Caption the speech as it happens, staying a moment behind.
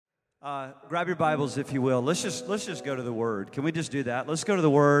Grab your Bibles, if you will. Let's just go to the Word. Can we just do that? Let's go to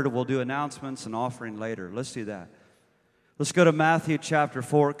the Word. We'll do announcements and offering later. Let's do that. Let's go to Matthew chapter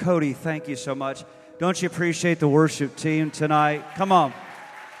 4. Cody, thank you so much. Don't you appreciate the worship team tonight? Come on.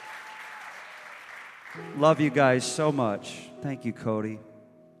 Love you guys so much. Thank you, Cody.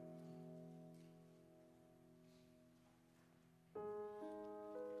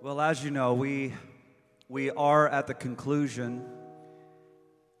 Well, as you know, we are at the conclusion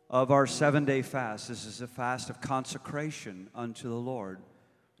of our 7-day fast. This is a fast of consecration unto the Lord,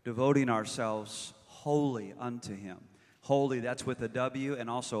 devoting ourselves wholly unto Him. Holy, that's with a W, and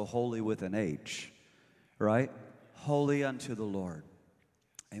also holy with an H, right? Holy unto the Lord.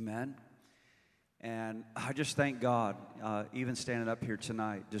 Amen. And I just thank God, even standing up here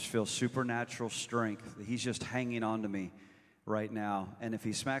tonight, just feel supernatural strength. He's just hanging on to me right now. And if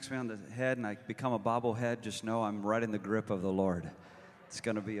He smacks me on the head and I become a bobblehead, just know I'm right in the grip of the Lord. It's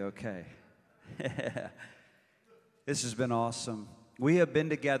going to be okay. This has been awesome. We have been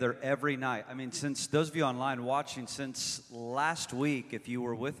together every night. I mean, since those of you online watching, since last week, if you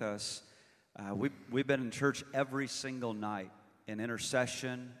were with us, we've been in church every single night in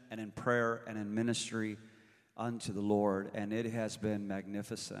intercession and in prayer and in ministry unto the Lord. And it has been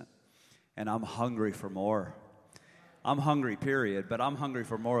magnificent. And I'm hungry for more. I'm hungry, period, but I'm hungry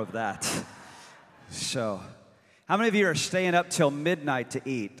for more of that. So, how many of you are staying up till midnight to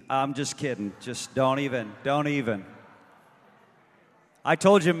eat? I'm just kidding. Just don't even. I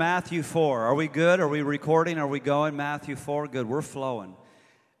told you Matthew 4. Are we good? Are we recording? Are we going? Matthew 4? Good. We're flowing.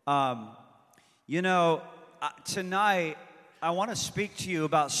 Tonight, I want to speak to you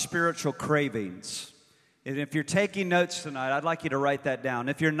about spiritual cravings. And if you're taking notes tonight, I'd like you to write that down.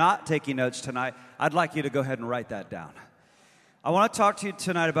 If you're not taking notes tonight, I'd like you to go ahead and write that down. I want to talk to you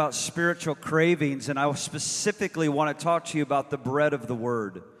tonight about spiritual cravings, and I specifically want to talk to you about the bread of the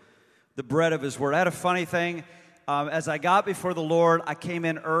Word, the bread of His Word. I had a funny thing. As I got before the Lord, I came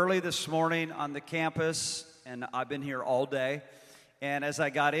in early this morning on the campus, and I've been here all day. And as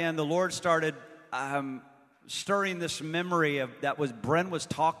I got in, the Lord started stirring this memory that Bren was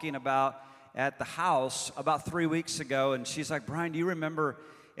talking about at the house about 3 weeks ago. And she's like, Brian, do you remember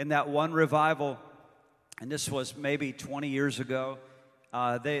in that one revival? And this was maybe 20 years ago.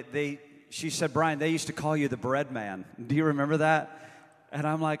 She said, Brian, they used to call you the bread man. Do you remember that? And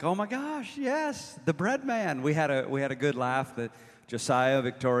I'm like, oh my gosh, yes, the bread man. We had a good laugh. That Josiah,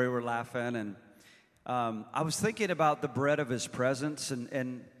 Victoria were laughing, and I was thinking about the bread of His presence.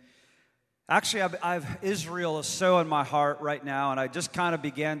 And actually, Israel is so in my heart right now, and I just kind of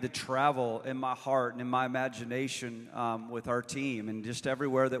began to travel in my heart and in my imagination with our team, and just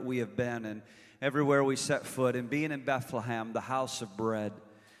everywhere that we have been, and everywhere we set foot, and being in Bethlehem, the house of bread.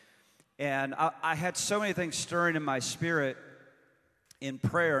 And I had so many things stirring in my spirit in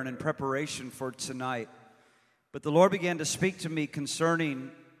prayer and in preparation for tonight. But the Lord began to speak to me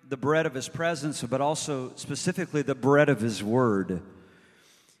concerning the bread of His presence, but also specifically the bread of His Word.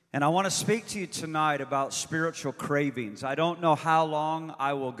 And I want to speak to you tonight about spiritual cravings. I don't know how long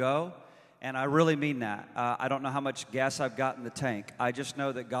I will go, and I really mean that. I don't know how much gas I've got in the tank. I just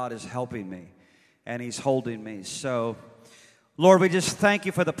know that God is helping me, and He's holding me. So, Lord, we just thank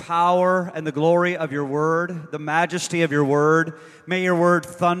You for the power and the glory of Your Word, the majesty of Your Word. May Your Word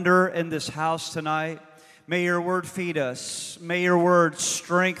thunder in this house tonight. May Your Word feed us. May Your Word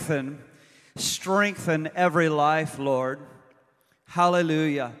strengthen every life, Lord.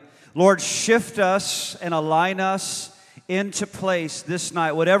 Hallelujah. Lord, shift us and align us into place this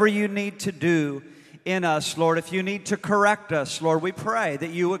night. Whatever You need to do in us, Lord. If You need to correct us, Lord, we pray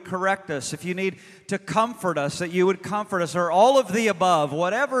that You would correct us. If You need to comfort us, that You would comfort us, or all of the above,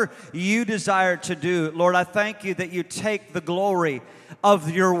 whatever You desire to do. Lord, I thank You that You take the glory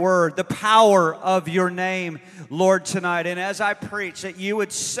of Your Word, the power of Your name, Lord, tonight. And as I preach, that You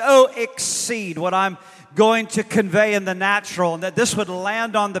would so exceed what I'm going to convey in the natural, and that this would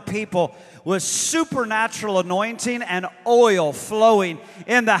land on the people with supernatural anointing and oil flowing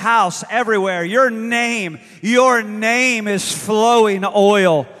in the house everywhere. Your name is flowing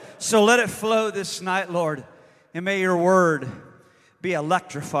oil. So let it flow this night, Lord. And may Your Word be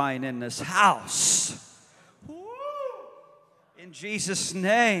electrifying in this house. Woo! In Jesus'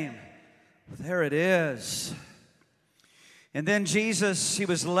 name. There it is. And then Jesus, He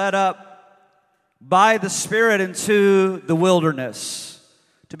was led up by the Spirit into the wilderness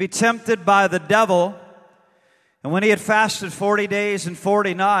to be tempted by the devil. And when He had fasted 40 days and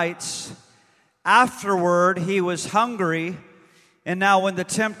 40 nights, afterward He was hungry. And now when the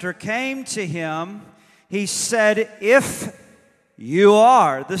tempter came to Him, He said, if You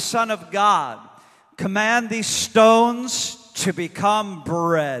are the Son of God, command these stones to become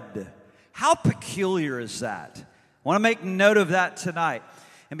bread. How peculiar is that? I want to make note of that tonight.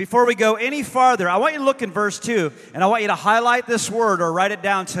 And before we go any farther, I want you to look in verse 2, and I want you to highlight this word or write it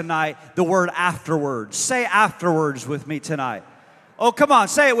down tonight, the word afterwards. Say afterwards with me tonight. Oh, come on,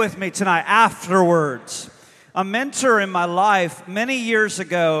 say it with me tonight, afterwards. A mentor in my life many years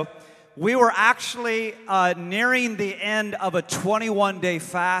ago, we were actually nearing the end of a 21-day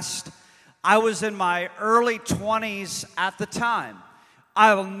fast. I was in my early 20s at the time.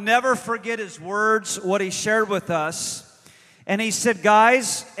 I will never forget his words, what he shared with us. And he said,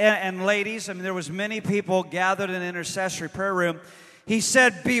 guys and ladies, I mean, there was many people gathered in the intercessory prayer room. He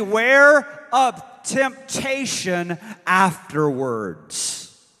said, beware of temptation afterwards.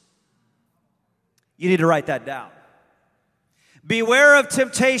 You need to write that down. Beware of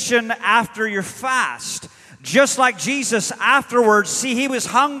temptation after your fast. Just like Jesus afterwards, see, he was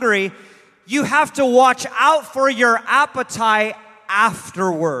hungry. You have to watch out for your appetite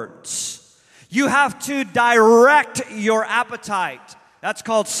afterwards. You have to direct your appetite. That's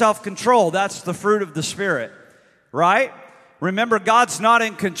called self-control. That's the fruit of the Spirit, right? Remember, God's not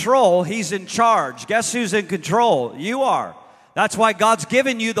in control. He's in charge. Guess who's in control? You are. That's why God's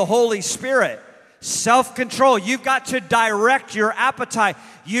given you the Holy Spirit. Self-control. You've got to direct your appetite.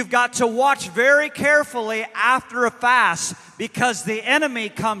 You've got to watch very carefully after a fast because the enemy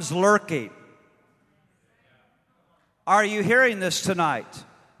comes lurking. Are you hearing this tonight?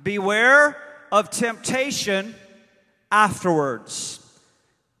 Beware of temptation afterwards.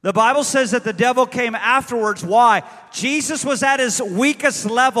 The Bible says that the devil came afterwards. Why? Jesus was at his weakest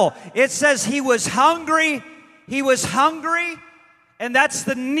level. It says he was hungry. He was hungry, and that's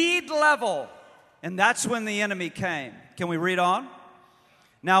the need level. And that's when the enemy came. Can we read on?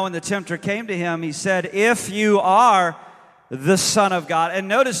 Now when the tempter came to him, he said, if you are the Son of God. And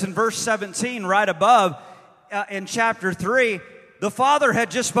notice in verse 17, right above, in chapter 3, the Father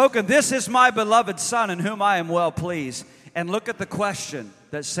had just spoken, this is my beloved Son in whom I am well pleased. And look at the question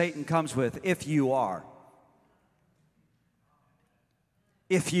that Satan comes with, if you are.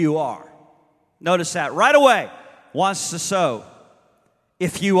 If you are. Notice that right away. Wants to sow.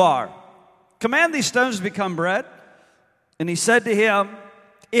 If you are. Command these stones to become bread. And he said to him,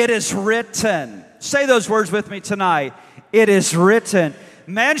 it is written. Say those words with me tonight. It is written.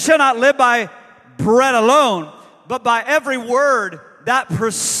 Man shall not live by bread alone, but by every word that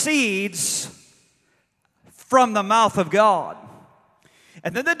proceeds from the mouth of God.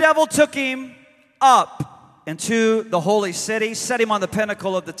 And then the devil took him up into the holy city, set him on the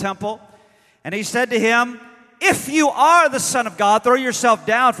pinnacle of the temple. And he said to him, if you are the Son of God, throw yourself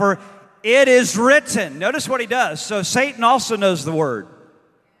down, for it is written. Notice what he does. So Satan also knows the word.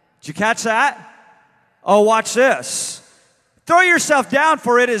 Did you catch that? Oh, watch this. Throw yourself down,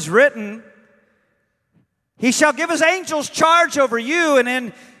 for it is written, he shall give his angels charge over you, and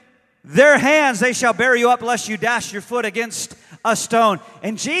in their hands they shall bear you up, lest you dash your foot against a stone.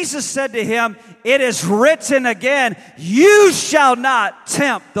 And Jesus said to him, it is written again, you shall not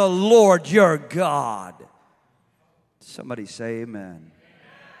tempt the Lord your God. Somebody say amen.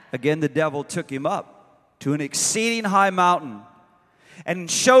 Again, the devil took him up to an exceeding high mountain and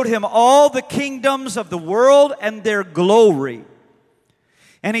showed him all the kingdoms of the world and their glory.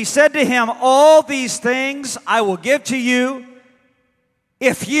 And he said to him, all these things I will give to you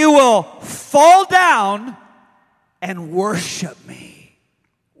if you will fall down and worship me.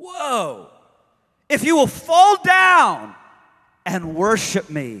 Whoa. If you will fall down and worship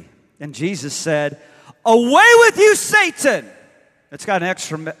me. And Jesus said, away with you, Satan. It's got an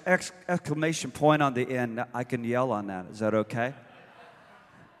exclamation point on the end. I can yell on that. Is that okay?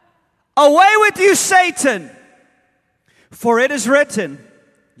 Away with you, Satan. For it is written,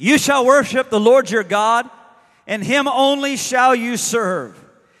 you shall worship the Lord your God, and him only shall you serve.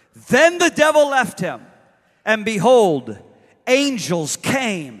 Then the devil left him, and behold, angels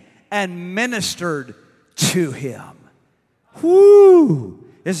came and ministered to him. Whoo!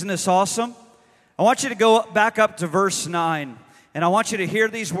 Isn't this awesome? I want you to go back up to verse 9. And I want you to hear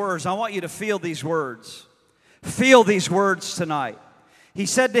these words. I want you to feel these words. Feel these words tonight. He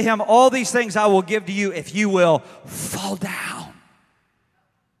said to him, all these things I will give to you if you will fall down.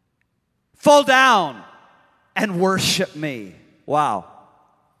 Fall down and worship me. Wow.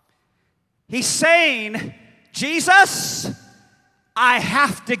 He's saying, Jesus, I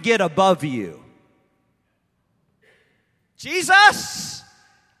have to get above you. Jesus,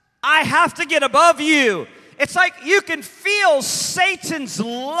 I have to get above you. It's like you can feel Satan's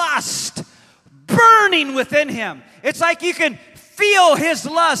lust burning within him. It's like you can feel his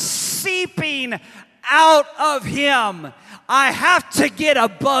lust seeping out of him. I have to get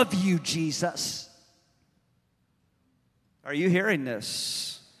above you, Jesus. Are you hearing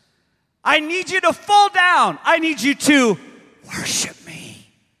this? I need you to fall down. I need you to worship me.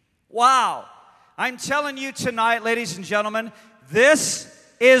 Wow. I'm telling you tonight, ladies and gentlemen, this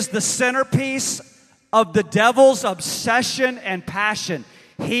is the centerpiece of the devil's obsession and passion.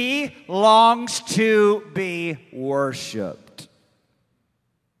 He longs to be worshiped.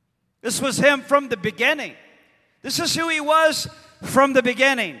 This was him from the beginning. This is who he was from the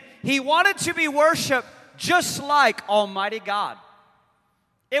beginning. He wanted to be worshiped just like Almighty God.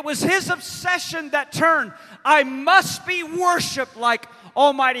 It was his obsession that turned, I must be worshiped like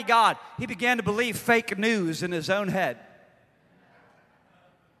Almighty God. He began to believe fake news in his own head.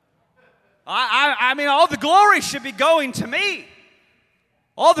 I mean, all the glory should be going to me.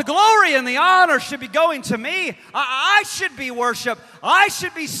 All the glory and the honor should be going to me. I should be worshiped. I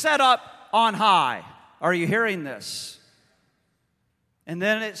should be set up on high. Are you hearing this? And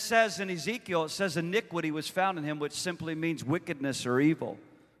then it says in Ezekiel, it says iniquity was found in him, which simply means wickedness or evil.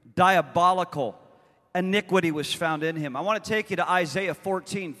 Diabolical iniquity was found in him. I want to take you to Isaiah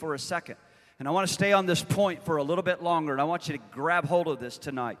 14 for a second. And I want to stay on this point for a little bit longer. And I want you to grab hold of this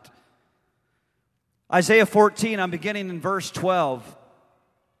tonight. Isaiah 14, I'm beginning in verse 12.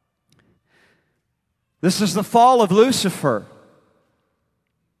 This is the fall of Lucifer.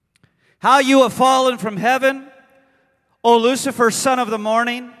 How you have fallen from heaven, O Lucifer, son of the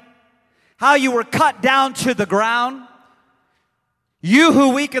morning. How you were cut down to the ground. You who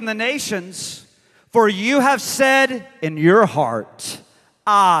weaken the nations, for you have said in your heart,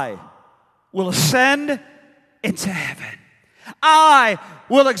 I will ascend into heaven. I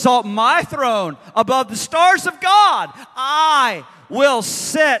will exalt my throne above the stars of God. I will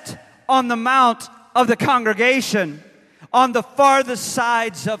sit on the mount of the congregation on the farthest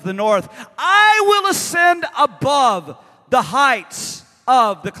sides of the north. I will ascend above the heights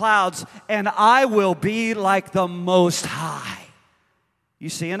of the clouds, and I will be like the Most High. You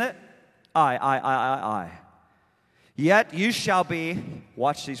seeing it? I. Yet you shall be,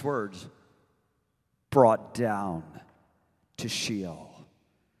 watch these words, brought down to Sheol.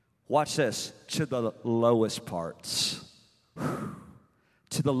 Watch this, to the lowest parts.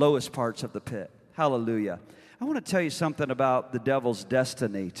 To the lowest parts of the pit. Hallelujah. I want to tell you something about the devil's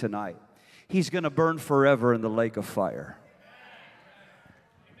destiny tonight. He's going to burn forever in the lake of fire.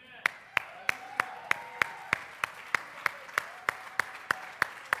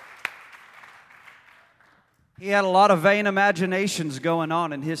 He had a lot of vain imaginations going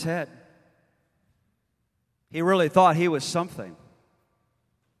on in his head. He really thought he was something.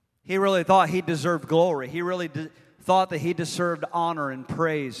 He really thought he deserved glory. He really thought that he deserved honor and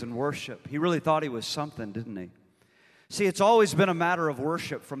praise and worship. He really thought he was something, didn't he? See, it's always been a matter of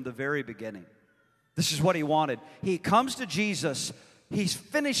worship from the very beginning. This is what he wanted. He comes to Jesus. He's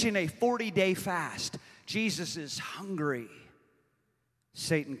finishing a 40-day fast. Jesus is hungry.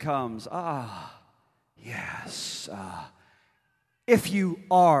 Satan comes. Yes. If you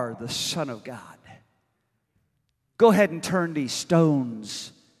are the Son of God, go ahead and turn these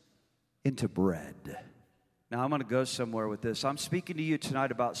stones into bread. Now, I'm going to go somewhere with this. I'm speaking to you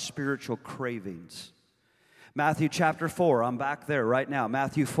tonight about spiritual cravings. Matthew chapter 4, I'm back there right now.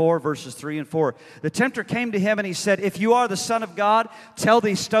 Matthew 4, verses 3 and 4. The tempter came to him and he said, if you are the Son of God, tell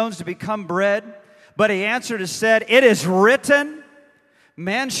these stones to become bread. But he answered and said, it is written,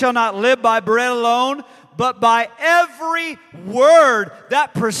 man shall not live by bread alone, but by every word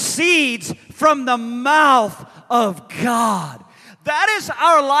that proceeds from the mouth of God. That is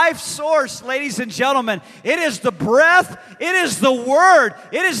our life source, ladies and gentlemen. It is the breath, it is the word,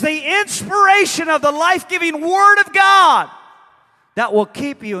 it is the inspiration of the life-giving word of God that will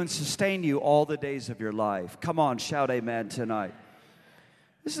keep you and sustain you all the days of your life. Come on, shout amen tonight.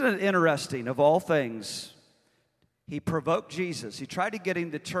 Isn't it interesting, of all things, he provoked Jesus. He tried to get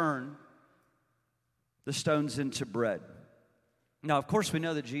him to turn the stones into bread. Now, of course, we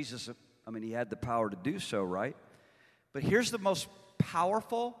know that Jesus, he had the power to do so, right? But here's the most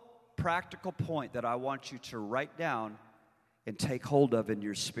powerful, practical point that I want you to write down and take hold of in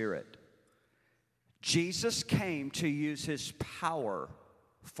your spirit. Jesus came to use his power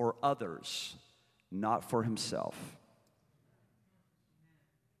for others, not for himself.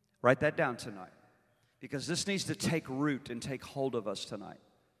 Write that down tonight, because this needs to take root and take hold of us tonight.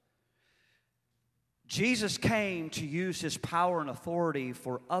 Jesus came to use his power and authority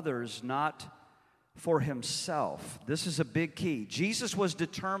for others, not for himself. This is a big key. Jesus was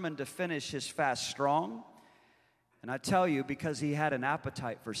determined to finish his fast strong. And I tell you, because he had an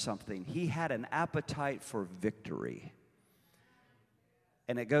appetite for something. He had an appetite for victory.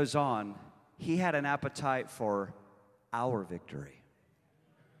 And it goes on, he had an appetite for our victory.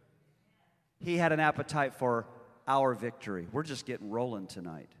 He had an appetite for our victory. We're just getting rolling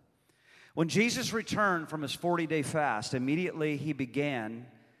tonight. When Jesus returned from his 40-day fast, immediately he began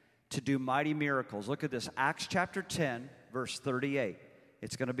to do mighty miracles. Look at this, Acts chapter 10, verse 38.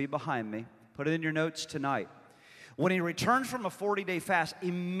 It's going to be behind me. Put it in your notes tonight. When he returned from a 40-day fast,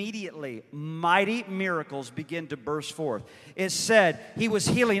 immediately mighty miracles began to burst forth. It said he was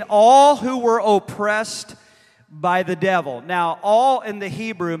healing all who were oppressed by the devil. Now, all in the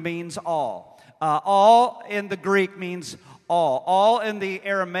Hebrew means all. All in the Greek means all. All in the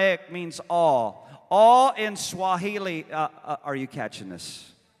Aramaic means all. All in Swahili, are you catching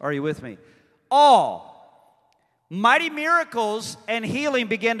this? Are you with me? All. Mighty miracles and healing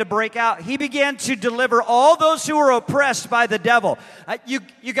began to break out. He began to deliver all those who were oppressed by the devil. You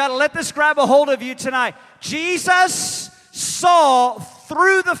got to let this grab a hold of you tonight. Jesus saw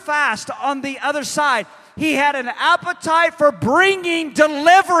through the fast on the other side. He had an appetite for bringing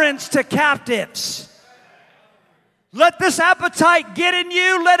deliverance to captives. Let this appetite get in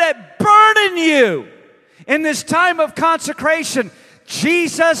you. Let it burn in you. In this time of consecration,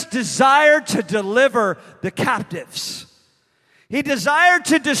 Jesus desired to deliver the captives. He desired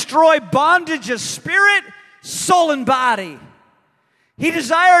to destroy bondage of spirit, soul, and body. He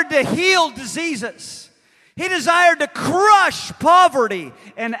desired to heal diseases. He desired to crush poverty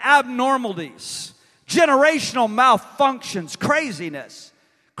and abnormalities, generational malfunctions, craziness.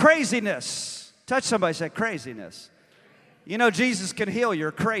 Craziness. Touch somebody, say craziness. You know Jesus can heal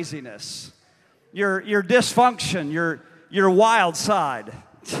your craziness, your dysfunction, your wild side.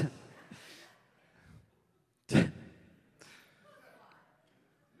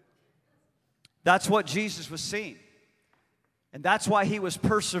 That's what Jesus was seeing. And that's why he was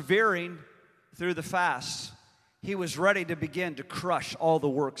persevering through the fast. He was ready to begin to crush all the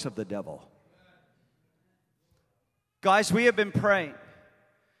works of the devil. Guys, we have been praying.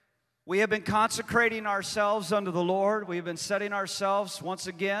 We have been consecrating ourselves unto the Lord. We have been setting ourselves once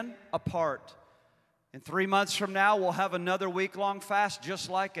again apart. And 3 months from now, we'll have another week-long fast just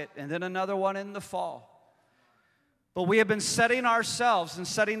like it, and then another one in the fall. But we have been setting ourselves and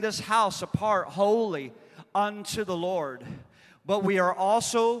setting this house apart wholly unto the Lord. But we are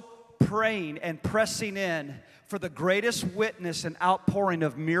also praying and pressing in for the greatest witness and outpouring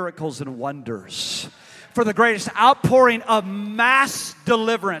of miracles and wonders. For the greatest outpouring of mass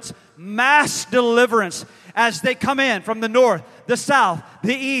deliverance as they come in from the north, the south,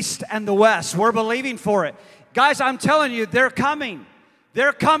 the east, and the west. We're believing for it. Guys, I'm telling you, they're coming.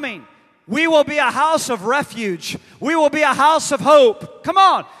 They're coming. We will be a house of refuge. We will be a house of hope. Come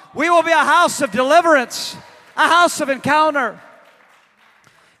on. We will be a house of deliverance, a house of encounter.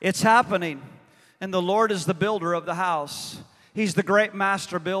 It's happening. And the Lord is the builder of the house. He's the great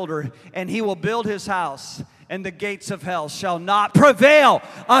master builder, and he will build his house, and the gates of hell shall not prevail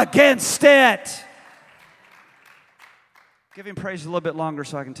against it. Give him praise a little bit longer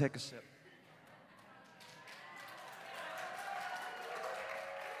so I can take a sip.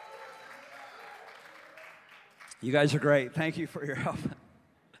 You guys are great. Thank you for your help.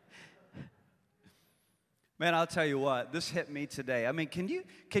 Man, I'll tell you what, this hit me today. I mean,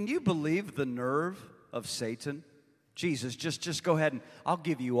 can you believe the nerve of Satan? Jesus, just go ahead and I'll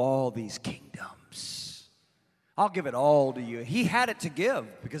give you all these kingdoms. I'll give it all to you. He had it to give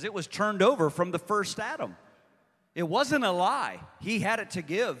because it was turned over from the first Adam. It wasn't a lie. He had it to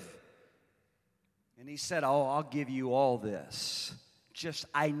give. And he said, oh, I'll give you all this.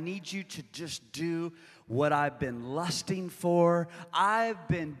 I need you to just do what I've been lusting for. I've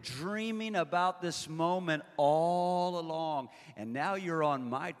been dreaming about this moment all along. And now you're on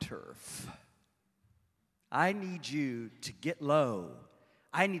my turf. I need you to get low.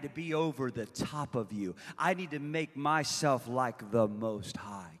 I need to be over the top of you. I need to make myself like the Most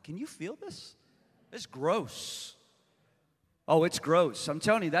High. Can you feel this? It's gross. Oh, it's gross. I'm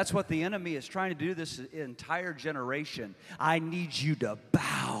telling you, that's what the enemy is trying to do this entire generation. I need you to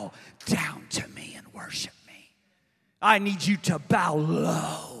bow down to me and worship me. I need you to bow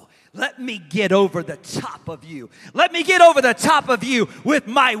low. Let me get over the top of you. Let me get over the top of you with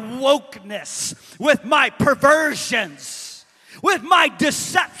my wokeness, with my perversions, with my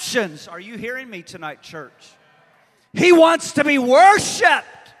deceptions. Are you hearing me tonight, church? He wants to be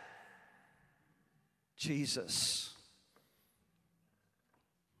worshiped. Jesus.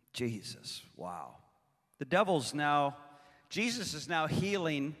 Wow. Jesus is now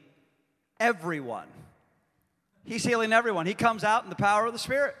healing everyone. He's healing everyone. He comes out in the power of the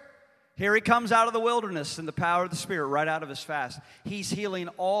Spirit. Here he comes out of the wilderness in the power of the Spirit, right out of his fast. He's healing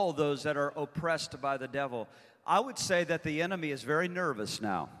all those that are oppressed by the devil. I would say that the enemy is very nervous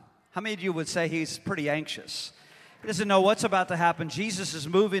now. How many of you would say he's pretty anxious? He doesn't know what's about to happen. Jesus is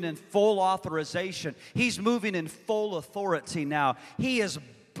moving in full authorization. He's moving in full authority now. He is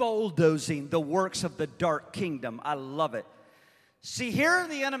bulldozing the works of the dark kingdom. I love it. See, here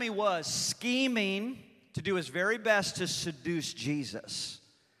the enemy was scheming to do his very best to seduce Jesus.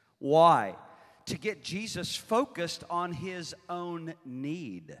 Why? To get Jesus focused on his own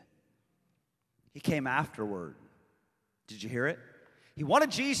need. He came afterward. Did you hear it? He wanted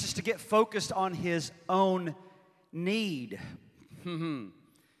Jesus to get focused on his own need.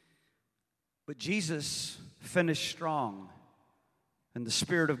 But Jesus finished strong, and the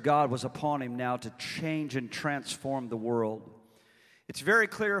Spirit of God was upon him now to change and transform the world. It's very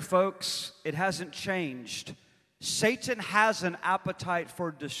clear, folks, it hasn't changed. Satan has an appetite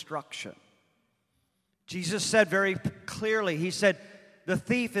for destruction. Jesus said very clearly, he said, the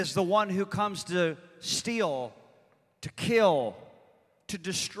thief is the one who comes to steal, to kill, to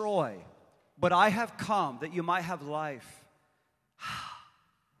destroy. But I have come that you might have life.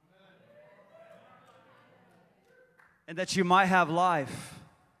 And that you might have life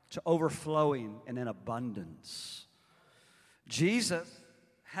to overflowing and in abundance. Jesus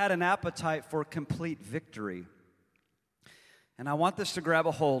had an appetite for complete victory. And I want this to grab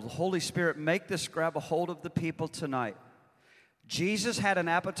a hold. Holy Spirit, make this grab a hold of the people tonight. Jesus had an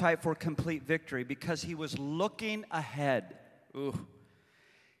appetite for complete victory because he was looking ahead. Ooh.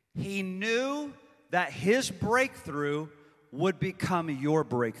 He knew that his breakthrough would become your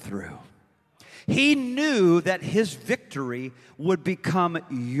breakthrough. He knew that his victory would become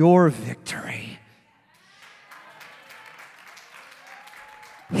your victory.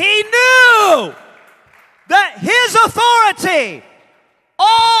 He knew that his authority,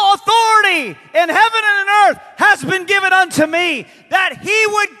 all authority in heaven and in earth has been given unto me, that he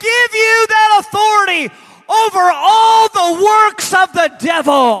would give you that authority over all the works of the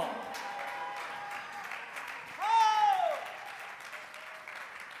devil.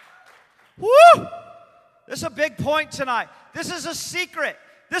 Woo! This is a big point tonight. This is a secret.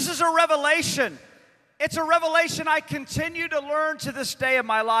 This is a revelation. It's a revelation I continue to learn to this day of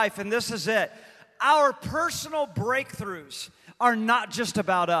my life, and this is it. Our personal breakthroughs are not just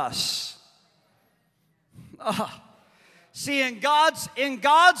about us. See, in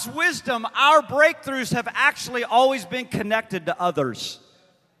God's wisdom, our breakthroughs have actually always been connected to others.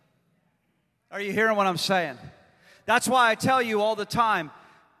 Are you hearing what I'm saying? That's why I tell you all the time,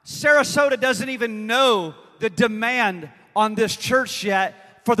 Sarasota doesn't even know the demand on this church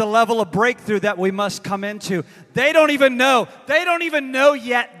yet for the level of breakthrough that we must come into. They don't even know. They don't even know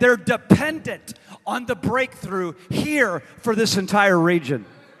yet they're dependent on the breakthrough here for this entire region.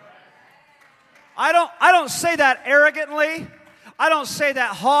 I don't say that arrogantly. I don't say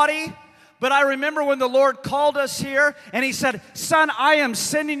that haughty. But I remember when the Lord called us here and he said, son, I am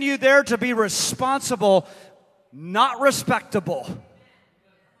sending you there to be responsible, not respectable.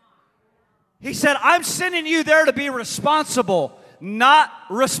 He said, I'm sending you there to be responsible, not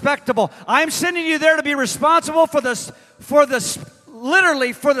respectable. I'm sending you there to be responsible for the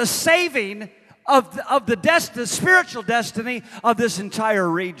saving of the spiritual destiny of this entire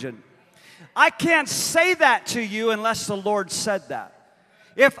region. I can't say that to you unless the Lord said that.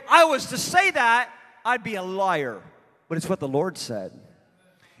 If I was to say that, I'd be a liar. But it's what the Lord said.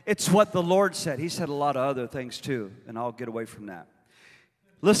 It's what the Lord said. He said a lot of other things too, and I'll get away from that.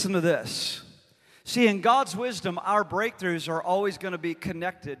 Listen to this. See, in God's wisdom, our breakthroughs are always going to be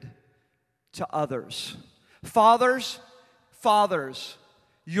connected to others. Fathers,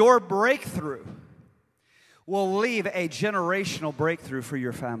 your breakthrough will leave a generational breakthrough for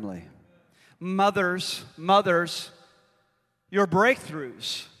your family. Mothers, your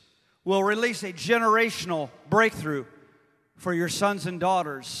breakthroughs will release a generational breakthrough for your sons and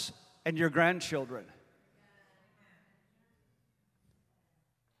daughters and your grandchildren.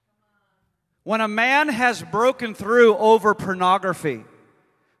 When a man has broken through over pornography,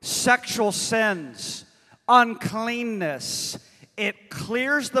 sexual sins, uncleanness, it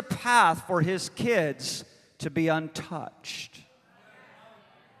clears the path for his kids to be untouched.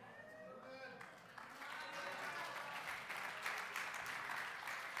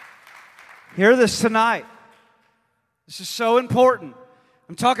 Hear this tonight. This is so important.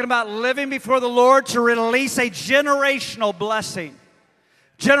 I'm talking about living before the Lord to release a generational blessing.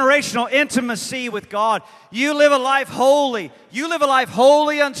 Generational intimacy with God. You live a life holy. You live a life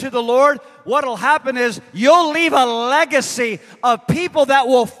holy unto the Lord. What will happen is you'll leave a legacy of people that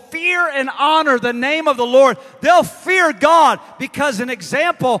will fear and honor the name of the Lord. They'll fear God because an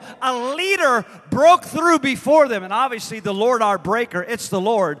example, a leader broke through before them. And obviously the Lord our breaker, it's the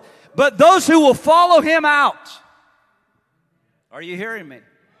Lord. But those who will follow him out. Are you hearing me?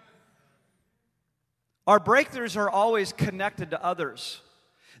 Our breakthroughs are always connected to others.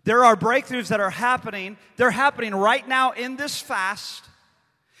 There are breakthroughs that are happening. They're happening right now in this fast,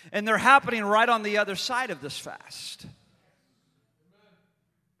 and they're happening right on the other side of this fast.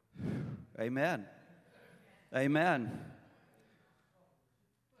 Amen. Amen.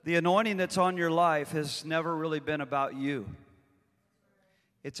 The anointing that's on your life has never really been about you.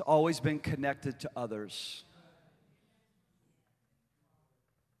 It's always been connected to others.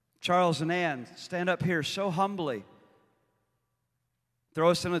 Charles and Ann, stand up here so humbly. Throw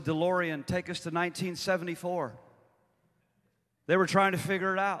us in a DeLorean, take us to 1974. They were trying to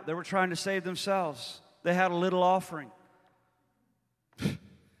figure it out. They were trying to save themselves. They had a little offering.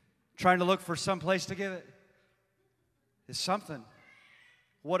 Trying to look for some place to give it. It's something.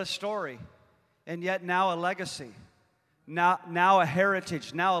 What a story. And yet now a legacy. Now a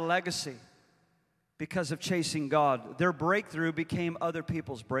heritage. Now a legacy. Because of chasing God. Their breakthrough became other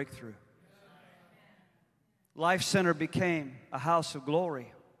people's breakthrough. Life Center became a house of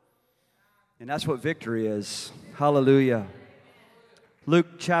glory. And that's what victory is. Hallelujah.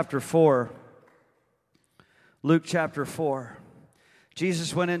 Luke chapter 4. Luke chapter 4.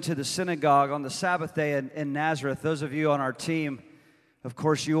 Jesus went into the synagogue on the Sabbath day in Nazareth. Those of you on our team, of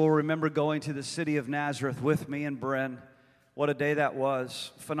course, you will remember going to the city of Nazareth with me and Bren. What a day that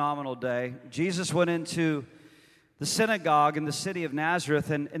was. Phenomenal day. Jesus went into the synagogue in the city of Nazareth,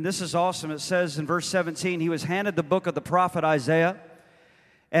 and this is awesome. It says in verse 17, he was handed the book of the prophet Isaiah,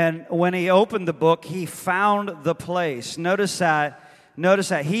 and when he opened the book, he found the place. Notice that.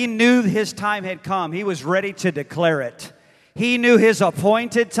 He knew his time had come. He was ready to declare it. He knew his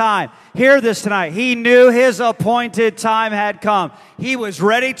appointed time. Hear this tonight. He knew his appointed time had come. He was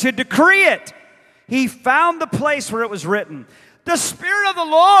ready to decree it. He found the place where it was written, "The Spirit of the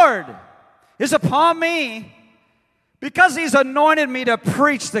Lord is upon me, because He's anointed me to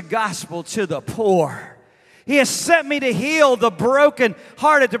preach the gospel to the poor. He has sent me to heal the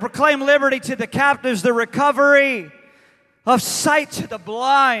brokenhearted, to proclaim liberty to the captives, the recovery of sight to the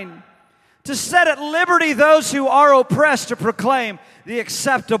blind, to set at liberty those who are oppressed, to proclaim the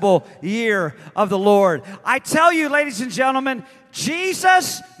acceptable year of the Lord." I tell you, ladies and gentlemen,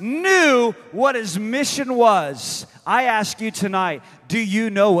 Jesus knew what His mission was. I ask you tonight, do you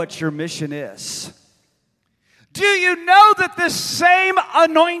know what your mission is? Do you know that this same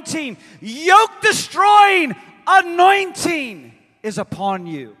anointing, yoke-destroying anointing, is upon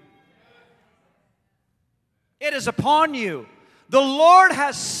you? It is upon you. The Lord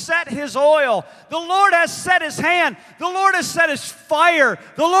has set His oil. The Lord has set His hand. The Lord has set His fire.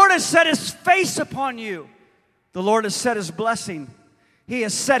 The Lord has set His face upon you. The Lord has set His blessing. He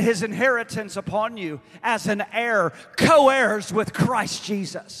has set His inheritance upon you as an heir, co-heirs with Christ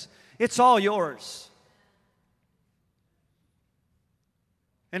Jesus. It's all yours.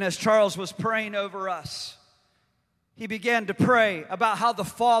 And as Charles was praying over us, he began to pray about how the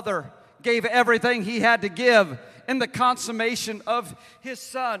Father gave everything He had to give in the consummation of His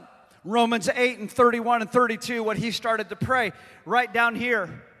Son. Romans 8 and 31 and 32, what he started to pray right down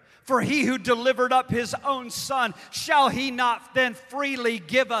here. "For He who delivered up His own Son, shall He not then freely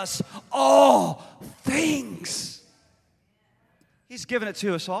give us all things?" He's given it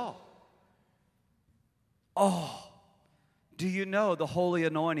to us all. All. Do you know the holy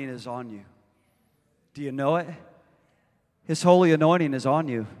anointing is on you? Do you know it? His holy anointing is on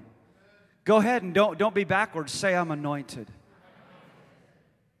you. Go ahead and don't be backwards. Say, "I'm anointed."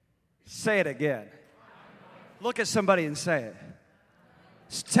 Say it again. Look at somebody and say it.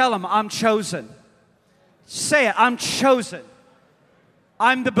 Tell them, "I'm chosen." Say it, "I'm chosen.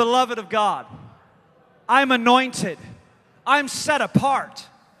 I'm the beloved of God. I'm anointed. I'm set apart.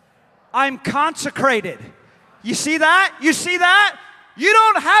 I'm consecrated." You see that? You see that? You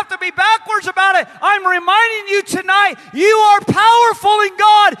don't have to be backwards about it. I'm reminding you tonight, you are powerful in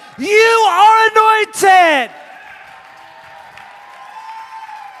God. You are anointed.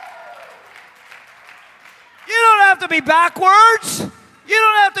 You don't have to be backwards. You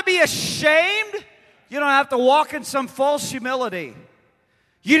don't have to be ashamed. You don't have to walk in some false humility.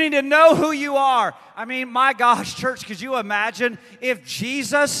 You need to know who you are. I mean, my gosh, church, could you imagine if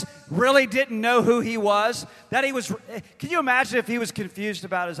Jesus really didn't know who He was? Can you imagine if He was confused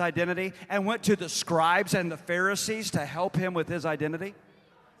about His identity and went to the scribes and the Pharisees to help Him with His identity?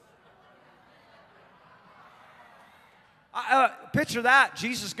 Picture that,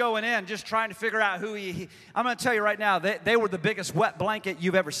 Jesus going in, just trying to figure out who he I'm going to tell you right now, they were the biggest wet blanket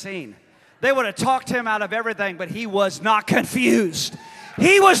you've ever seen. They would have talked Him out of everything, but He was not confused.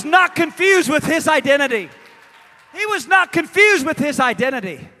 He was not confused with His identity. He was not confused with His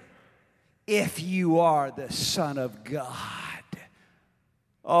identity. If you are the Son of God.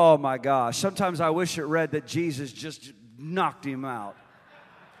 Oh my gosh. Sometimes I wish it read that Jesus just knocked him out.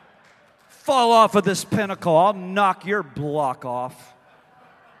 Fall off of this pinnacle. I'll knock your block off.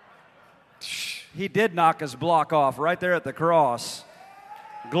 He did knock his block off right there at the cross.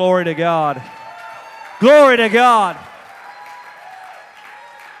 Glory to God. Glory to God.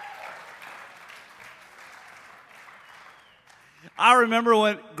 I remember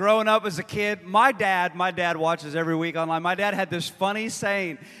when growing up as a kid, my dad watches every week online. My dad had this funny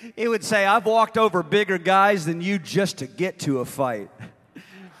saying. He would say, I've walked over bigger guys than you just to get to a fight.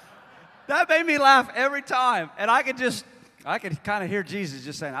 That made me laugh every time. And I could kind of hear Jesus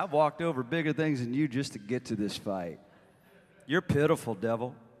just saying, I've walked over bigger things than you just to get to this fight. You're pitiful,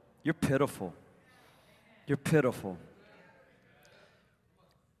 devil. You're pitiful. You're pitiful.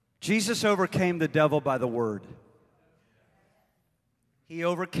 Jesus overcame the devil by the word. He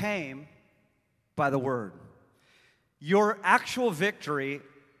overcame by the word. Your actual victory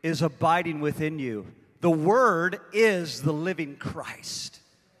is abiding within you. The word is the living Christ.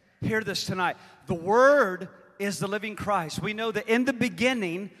 Hear this tonight. The word is the living Christ. We know that in the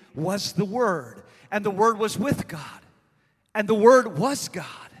beginning was the word, and the word was with God, and the word was God.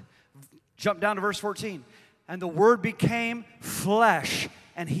 Jump down to verse 14. And the word became flesh,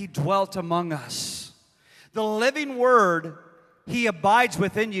 and he dwelt among us. The living word, he abides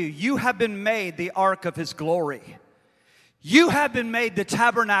within you. You have been made the ark of his glory. You have been made the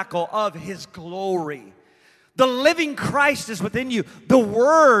tabernacle of his glory. The living Christ is within you. The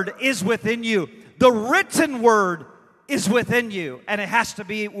word is within you. The written word is within you. And it has to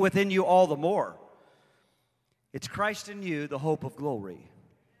be within you all the more. It's Christ in you, the hope of glory.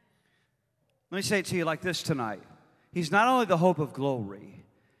 Let me say it to you like this tonight. He's not only the hope of glory,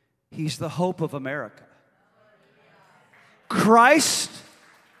 he's the hope of America. Christ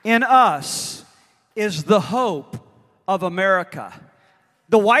in us is the hope of America.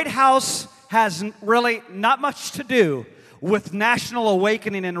 The White House has really not much to do with national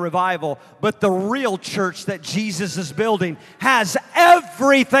awakening and revival, but the real church that Jesus is building has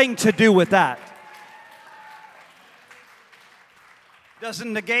everything to do with that.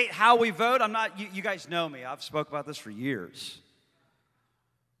 Doesn't negate how we vote. You guys know me. I've spoke about this for years.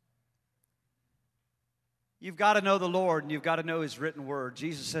 You've got to know the Lord, and you've got to know his written word.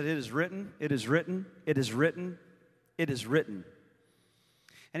 Jesus said, it is written, it is written, it is written, it is written.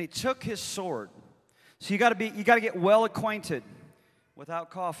 And he took his sword. So you got to get well acquainted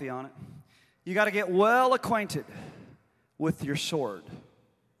without coffee on it. You got to get well acquainted with your sword.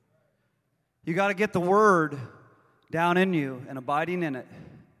 You got to get the word down in you and abiding in it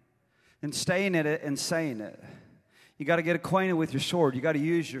and staying in it and saying it. You got to get acquainted with your sword. You got to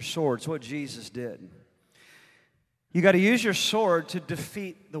use your sword. It's what Jesus did. You got to use your sword to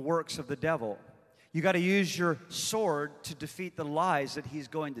defeat the works of the devil. You got to use your sword to defeat the lies that he's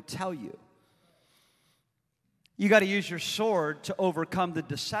going to tell you. You got to use your sword to overcome the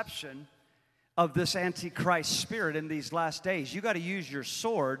deception of this Antichrist spirit in these last days. You got to use your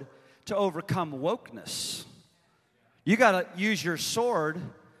sword to overcome wokeness. You got to use your sword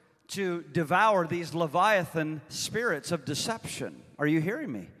to devour these Leviathan spirits of deception. Are you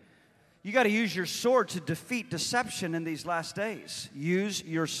hearing me? You got to use your sword to defeat deception in these last days. Use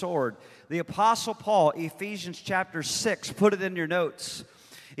your sword. The Apostle Paul, Ephesians chapter 6, put it in your notes.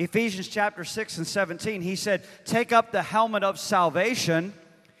 Ephesians chapter 6 and 17, he said, take up the helmet of salvation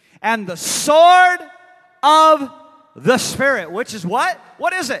and the sword of the Spirit, which is what?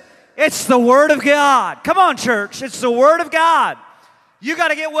 What is it? It's the Word of God. Come on, church. It's the Word of God. You got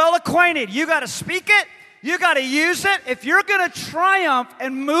to get well acquainted. You got to speak it. You got to use it. If you're going to triumph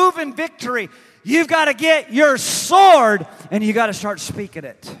and move in victory, you've got to get your sword and you got to start speaking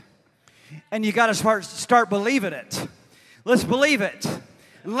it. And you got to start believing it. Let's believe it.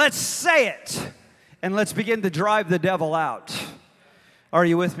 Let's say it. And let's begin to drive the devil out. Are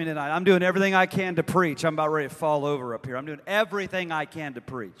you with me tonight? I'm doing everything I can to preach. I'm about ready to fall over up here. I'm doing everything I can to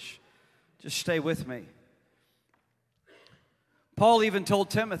preach. Just stay with me. Paul even told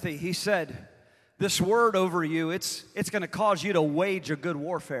Timothy, he said, this word over you, it's going to cause you to wage a good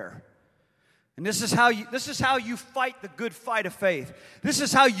warfare. And this is how you fight the good fight of faith. This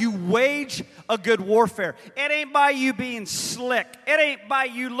is how you wage a good warfare. It ain't by you being slick. It ain't by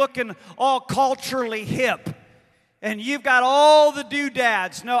you looking all culturally hip. And you've got all the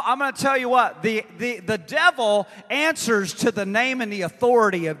doodads. No, I'm going to tell you what. The devil answers to the name and the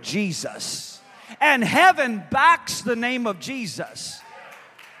authority of Jesus. And heaven backs the name of Jesus.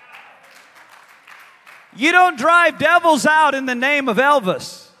 You don't drive devils out in the name of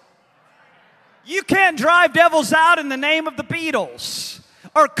Elvis. You can't drive devils out in the name of the Beatles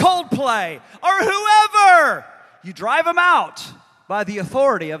or Coldplay or whoever. You drive them out by the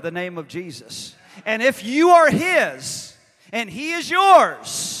authority of the name of Jesus. And if you are His and He is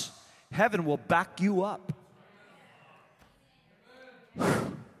yours, heaven will back you up.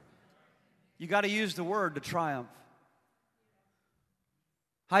 You got to use the Word to triumph.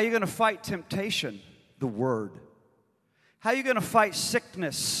 How are you going to fight temptation? The Word. How are you going to fight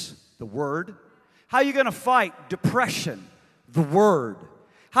sickness? The Word. How are you going to fight depression? The Word.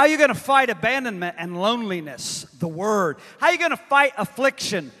 How are you going to fight abandonment and loneliness? The Word. How are you going to fight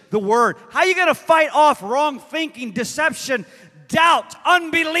affliction? The Word. How are you going to fight off wrong thinking, deception, doubt,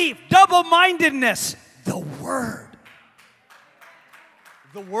 unbelief, double-mindedness? The Word.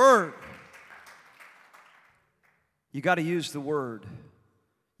 The Word. You got to use the Word.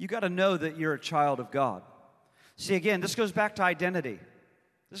 You got to know that you're a child of God. See, again, this goes back to identity.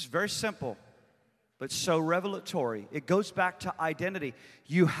 This is very simple, but so revelatory. It goes back to identity.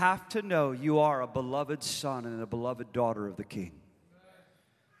 You have to know you are a beloved son and a beloved daughter of the King.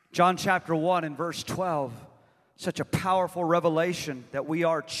 John chapter 1 and verse 12, such a powerful revelation that we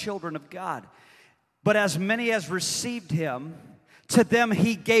are children of God. But as many as received Him, to them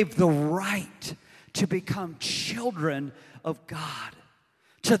He gave the right to become children of God.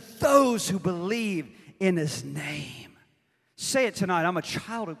 To those who believe in His name. Say it tonight, I'm a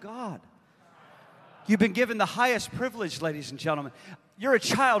child of God. You've been given the highest privilege, ladies and gentlemen. You're a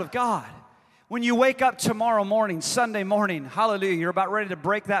child of God. When you wake up tomorrow morning, Sunday morning, hallelujah, you're about ready to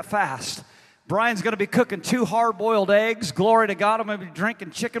break that fast. Brian's going to be cooking 2 hard-boiled eggs. Glory to God, I'm going to be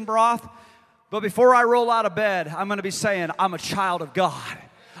drinking chicken broth. But before I roll out of bed, I'm going to be saying, I'm a child of God.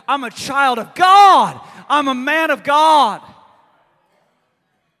 I'm a child of God. I'm a man of God.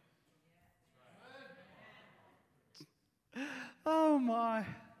 Oh my.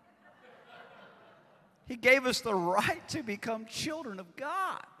 He gave us the right to become children of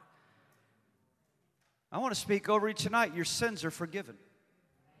God. I want to speak over you tonight. Your sins are forgiven.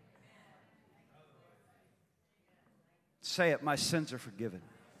 Say it, my sins are forgiven.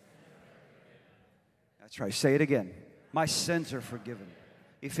 That's right, say it again. My sins are forgiven.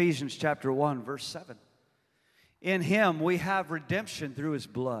 Ephesians chapter 1, verse 7. In Him we have redemption through His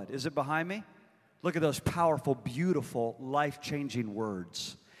blood. Is it behind me? Look at those powerful, beautiful, life-changing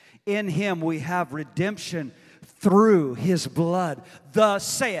words. In Him we have redemption through His blood. The,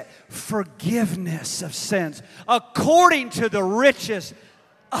 say it, forgiveness of sins, according to the riches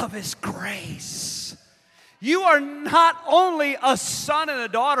of His grace. You are not only a son and a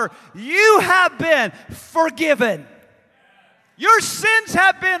daughter, you have been forgiven. Your sins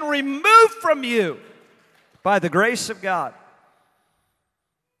have been removed from you by the grace of God.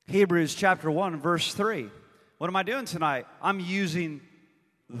 Hebrews chapter 1, verse 3. What am I doing tonight? I'm using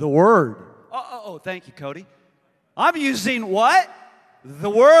the Word. Oh, thank you, Cody. I'm using what? The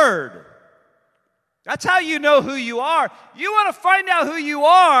Word. That's how you know who you are. You want to find out who you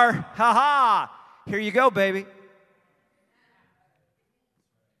are? Ha-ha. Here you go, baby.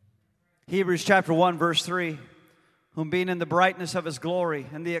 Hebrews chapter 1, verse 3. Whom being in the brightness of His glory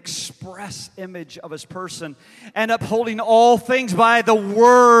and the express image of His person, and upholding all things by the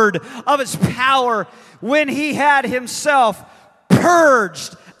word of His power, when He had Himself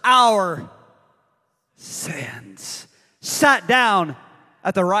purged our sins, sat down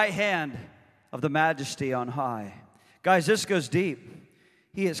at the right hand of the Majesty on high. Guys, this goes deep.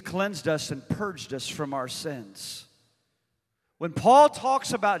 He has cleansed us and purged us from our sins. When Paul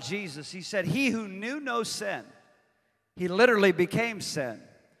talks about Jesus, he said, He who knew no sin, He literally became sin.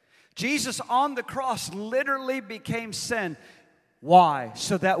 Jesus on the cross literally became sin. Why?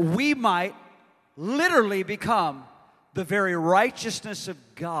 So that we might literally become the very righteousness of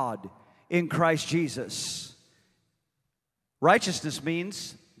God in Christ Jesus. Righteousness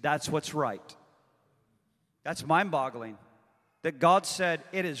means that's what's right. That's mind-boggling. That God said,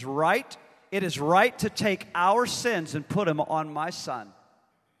 it is right to take our sins and put them on my Son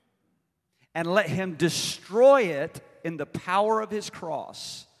and let Him destroy it in the power of His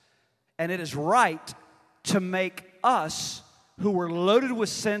cross. And it is right to make us, who were loaded with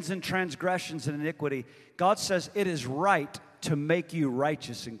sins and transgressions and iniquity, God says it is right to make you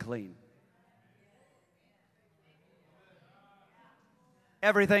righteous and clean.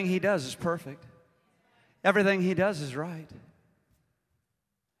 Everything He does is perfect. Everything He does is right.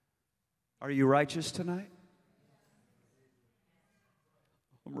 Are you righteous tonight?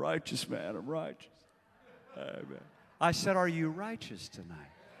 I'm righteous, man. I'm righteous. Amen. I said, are you righteous tonight?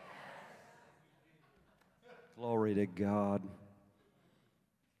 Glory to God.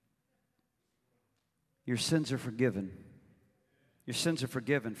 Your sins are forgiven. Your sins are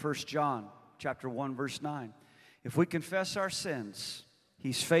forgiven. 1 John chapter 1, verse 9. If we confess our sins,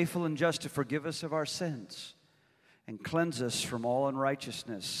 He's faithful and just to forgive us of our sins and cleanse us from all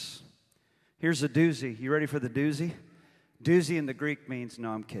unrighteousness. Here's a doozy. You ready for the doozy? Doozy in the Greek means,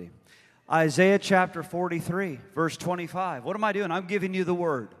 no, I'm kidding. Isaiah chapter 43, verse 25. What am I doing? I'm giving you the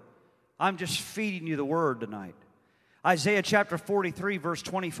word. I'm just feeding you the word tonight. Isaiah chapter 43, verse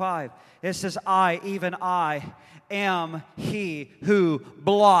 25. It says, I, even I, am he who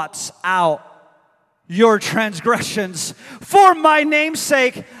blots out your transgressions. For my name's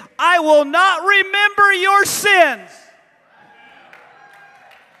sake, I will not remember your sins.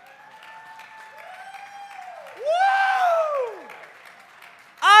 Woo!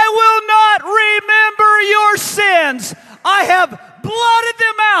 I will not remember your sins. I have blotted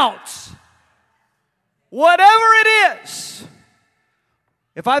them out. Whatever it is.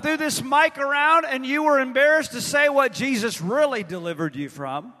 If I threw this mic around and you were embarrassed to say what Jesus really delivered you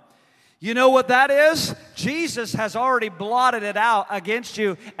from, you know what that is? Jesus has already blotted it out against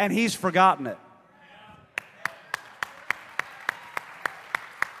you, and He's forgotten it.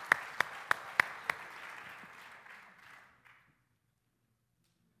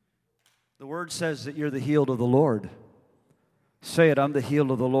 The Word says that you're the healed of the Lord. Say it, I'm the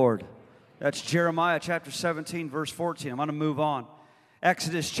healed of the Lord. That's Jeremiah chapter 17, verse 14. I'm going to move on.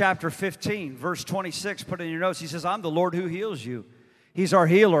 Exodus chapter 15, verse 26. Put it in your notes. He says, I'm the Lord who heals you. He's our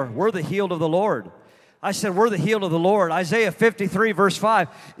healer. We're the healed of the Lord. I said, we're the healed of the Lord. Isaiah 53, verse 5.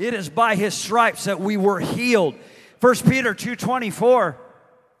 It is by His stripes that we were healed. 1 Peter 2:24.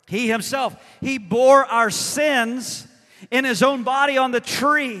 He Himself, He bore our sins in His own body on the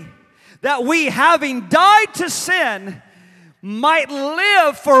tree, that we, having died to sin, might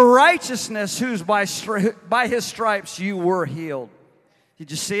live for righteousness, whose by His stripes you were healed. Did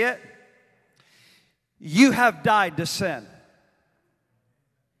you see it? You have died to sin.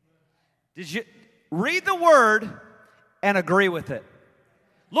 Did you read the word and agree with it?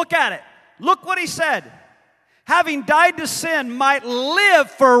 Look at it. Look what He said. Having died to sin, might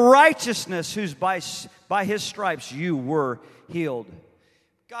live for righteousness, whose by His stripes you were healed.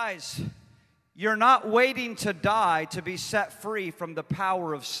 Guys, you're not waiting to die to be set free from the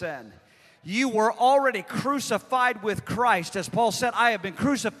power of sin. You were already crucified with Christ. As Paul said, I have been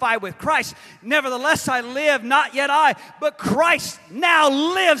crucified with Christ. Nevertheless, I live, not yet I, but Christ now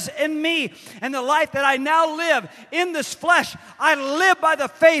lives in me. And the life that I now live in this flesh, I live by the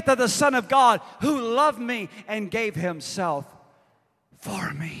faith of the Son of God, who loved me and gave Himself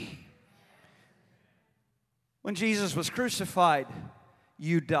for me. When Jesus was crucified,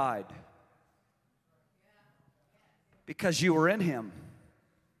 you died because you were in Him.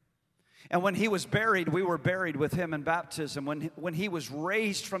 And when He was buried, we were buried with Him in baptism. When He was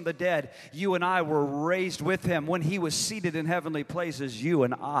raised from the dead, you and I were raised with Him. When He was seated in heavenly places, you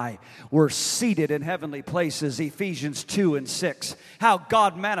and I were seated in heavenly places. Ephesians 2:6. How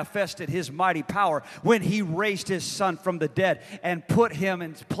God manifested His mighty power when He raised His Son from the dead and put Him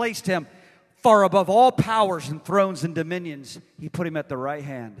and placed Him far above all powers and thrones and dominions. He put Him at the right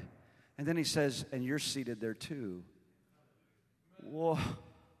hand. And then He says, and you're seated there too. Whoa.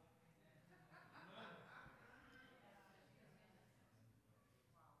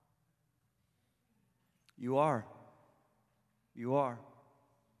 You are. You are.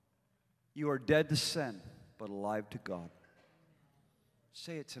 You are dead to sin, but alive to God.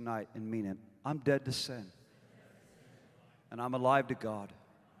 Say it tonight and mean it. I'm dead to sin, and I'm alive to God.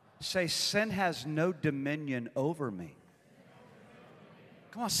 Say, sin has no dominion over me.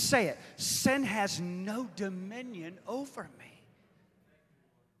 Come on, say it. Sin has no dominion over me.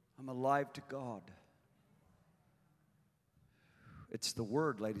 I'm alive to God. It's the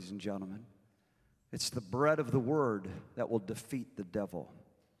Word, ladies and gentlemen. It's the bread of the Word that will defeat the devil.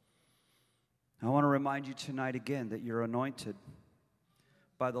 I want to remind you tonight again that you're anointed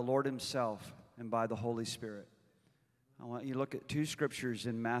by the Lord Himself and by the Holy Spirit. I want you to look at two scriptures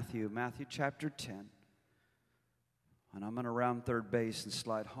in Matthew chapter 10. And I'm going to round third base and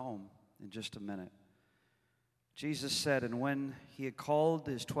slide home in just a minute. Jesus said, and when He had called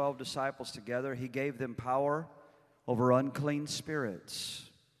His 12 disciples together, He gave them power over unclean spirits.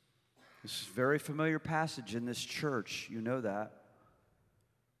 This is a very familiar passage in this church. You know that.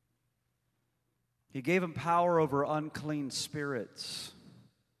 He gave them power over unclean spirits.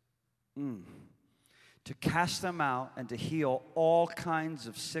 To cast them out and to heal all kinds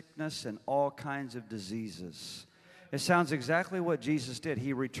of sickness and all kinds of diseases. It sounds exactly what Jesus did.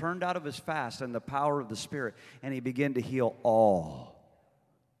 He returned out of His fast in the power of the Spirit, and He began to heal all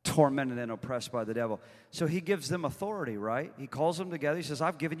tormented and oppressed by the devil. So He gives them authority, right? He calls them together. He says,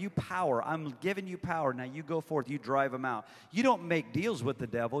 I've given you power. I'm giving you power. Now you go forth. You drive them out. You don't make deals with the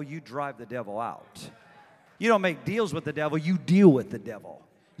devil. You drive the devil out. You don't make deals with the devil. You deal with the devil.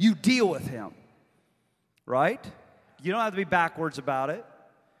 You deal with him, right? You don't have to be backwards about it.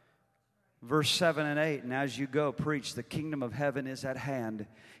 Verse 7 and 8, and as you go, preach, the kingdom of heaven is at hand.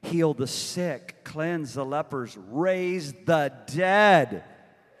 Heal the sick, cleanse the lepers, raise the dead,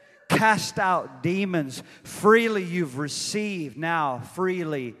 cast out demons. Freely you've received, now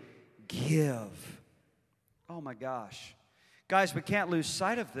freely give. Oh my gosh. Guys, we can't lose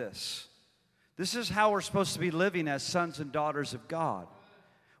sight of this. This is how we're supposed to be living as sons and daughters of God.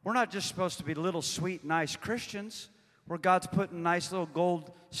 We're not just supposed to be little sweet, nice Christians where God's putting nice little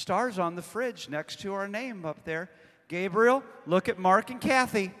gold stars on the fridge next to our name up there. Gabriel, look at Mark and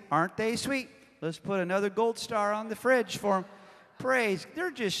Kathy. Aren't they sweet? Let's put another gold star on the fridge for them. Praise.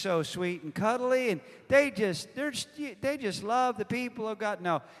 They're just so sweet and cuddly, and they just love the people of God.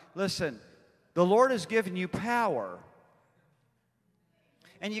 No, listen, the Lord has given you power,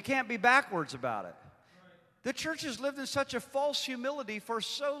 and you can't be backwards about it. The church has lived in such a false humility for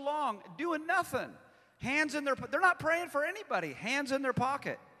so long, doing nothing. Hands in they're not praying for anybody. Hands in their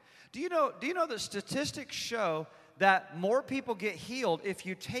pocket. Do you know that statistics show that more people get healed if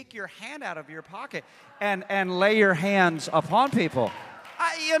you take your hand out of your pocket and lay your hands upon people?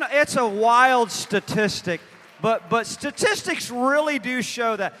 It's a wild statistic, but statistics really do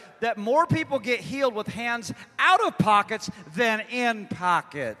show that more people get healed with hands out of pockets than in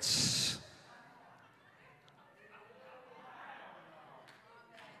pockets.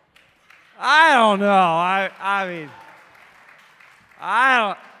 I don't know. I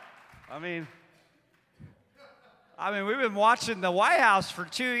mean, we've been watching the White House for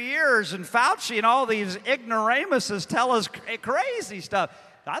 2 years, and Fauci and all these ignoramuses tell us crazy stuff.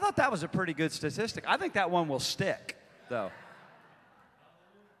 I thought that was a pretty good statistic. I think that one will stick, though.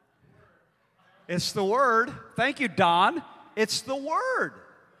 It's the Word. Thank you, Don. It's the Word.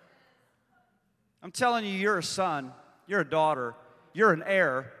 I'm telling you, you're a son. You're a daughter. You're an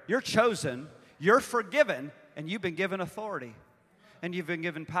heir, you're chosen, you're forgiven, and you've been given authority. And you've been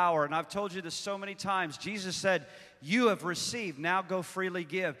given power. And I've told you this so many times. Jesus said, you have received, now go freely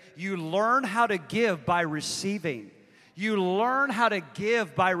give. You learn how to give by receiving. You learn how to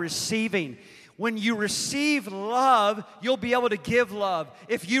give by receiving. When you receive love, you'll be able to give love.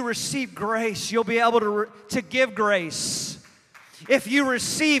 If you receive grace, you'll be able to give grace. If you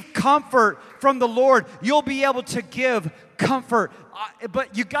receive comfort from the Lord, you'll be able to give comfort.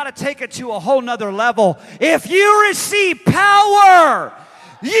 But you got to take it to a whole nother level. If you receive power,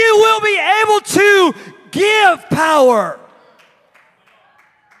 you will be able to give power.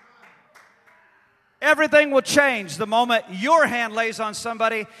 Everything will change the moment your hand lays on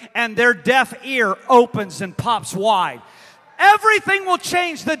somebody and their deaf ear opens and pops wide. Everything will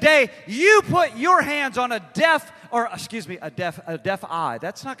change the day you put your hands on a deaf eye.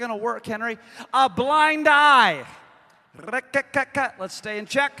 That's not going to work, Henry. A blind eye. Let's stay in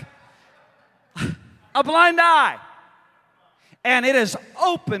check. A blind eye. And it is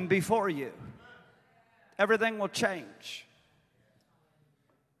open before you. Everything will change.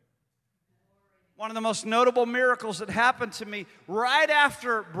 One of the most notable miracles that happened to me right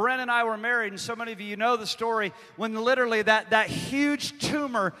after Brent and I were married, and so many of you know the story, when literally that huge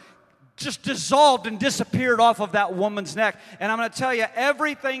tumor just dissolved and disappeared off of that woman's neck. And I'm going to tell you,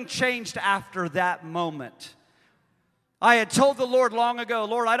 everything changed after that moment. I had told the Lord long ago,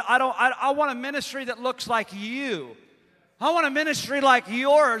 Lord, I want a ministry that looks like you. I want a ministry like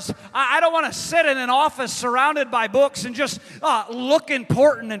yours. I don't want to sit in an office surrounded by books and just look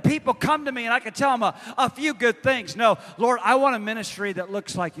important and people come to me and I can tell them a few good things. No, Lord, I want a ministry that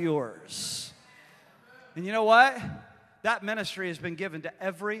looks like yours. And you know what? That ministry has been given to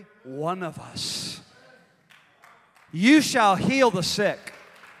every one of us. You shall heal the sick.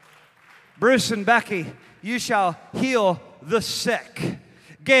 Bruce and Becky, you shall heal the sick.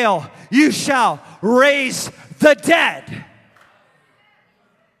 Gail, you shall raise the dead.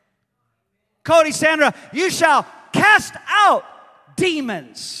 Cody, Sandra, you shall cast out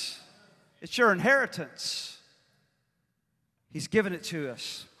demons. It's your inheritance. He's given it to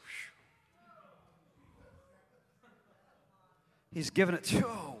us. He's given it to,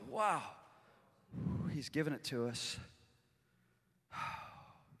 oh, wow. He's given it to us.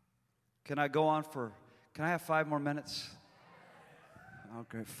 Can I go on can I have 5 more minutes?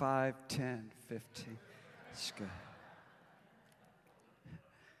 Okay, 5, 10, 15. That's good.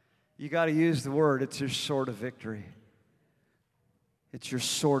 You got to use the word. It's your sword of victory. It's your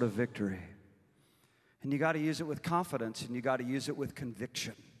sword of victory. And you got to use it with confidence, and you got to use it with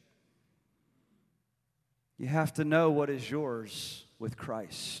conviction. You have to know what is yours with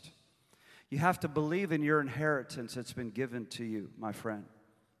Christ. You have to believe in your inheritance that's been given to you, my friend.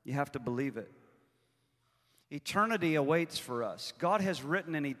 You have to believe it. Eternity awaits for us. God has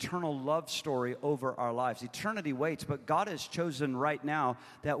written an eternal love story over our lives. Eternity waits, but God has chosen right now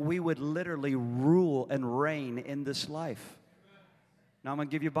that we would literally rule and reign in this life. Now I'm going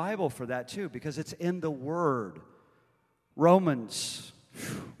to give you a Bible for that too, because it's in the Word. Romans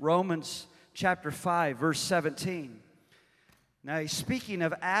chapter 5, verse 17. Now he's speaking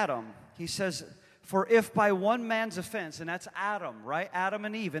of Adam. He says, for if by one man's offense, and that's Adam, right? Adam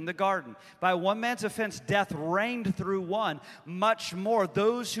and Eve in the garden. By one man's offense, death reigned through one. Much more,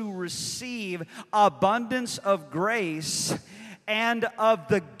 those who receive abundance of grace and of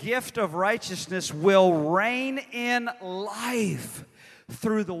the gift of righteousness will reign in life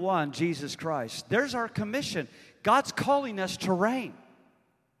through the one, Jesus Christ. There's our commission. God's calling us to reign.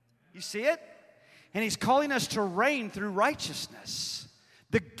 You see it? And He's calling us to reign through righteousness.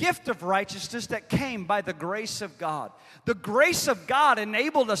 The gift of righteousness that came by the grace of God. The grace of God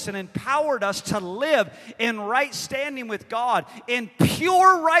enabled us and empowered us to live in right standing with God, in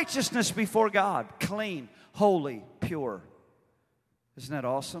pure righteousness before God. Clean, holy, pure. Isn't that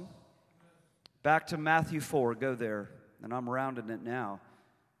awesome? Back to Matthew 4, go there, and I'm rounding it now.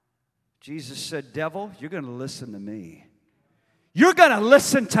 Jesus said, devil, you're going to listen to me. You're going to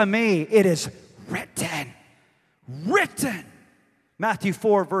listen to me. It is written. Written. Matthew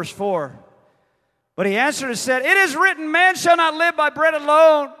 4, verse 4. But he answered and said, it is written, man shall not live by bread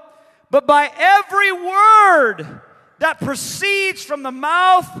alone, but by every word that proceeds from the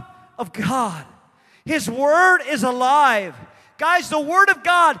mouth of God. His word is alive. Guys, the word of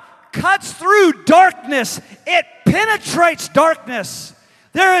God cuts through darkness. It penetrates darkness.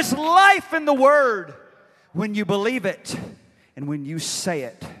 There is life in the word when you believe it and when you say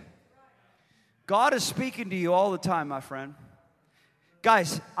it. God is speaking to you all the time, my friend.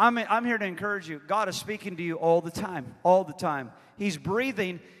 Guys, I'm here to encourage you. God is speaking to you all the time, all the time. He's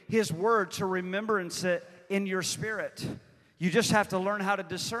breathing His word to remembrance it in your spirit. You just have to learn how to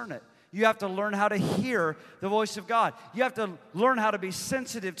discern it. You have to learn how to hear the voice of God. You have to learn how to be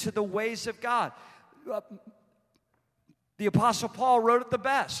sensitive to the ways of God. The Apostle Paul wrote it the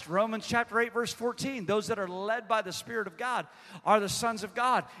best. Romans chapter 8, verse 14. Those that are led by the Spirit of God are the sons of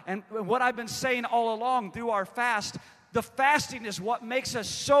God. And what I've been saying all along through our fast, the fasting is what makes us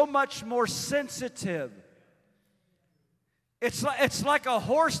so much more sensitive. It's like a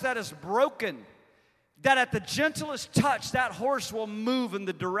horse that is broken, that at the gentlest touch, that horse will move in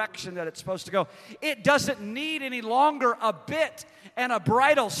the direction that it's supposed to go. It doesn't need any longer a bit and a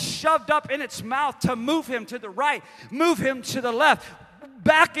bridle shoved up in its mouth to move him to the right, move him to the left,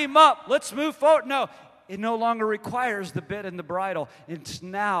 back him up, let's move forward. No, it no longer requires the bit and the bridle.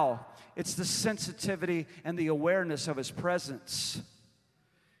 It's the sensitivity and the awareness of His presence.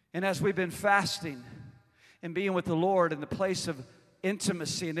 And as we've been fasting and being with the Lord in the place of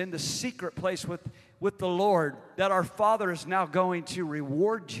intimacy and in the secret place with the Lord, that our Father is now going to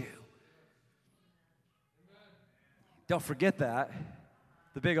reward you. Don't forget that.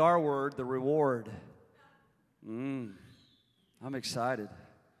 The big R word, the reward. I'm excited.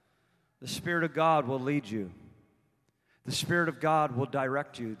 The Spirit of God will lead you. The Spirit of God will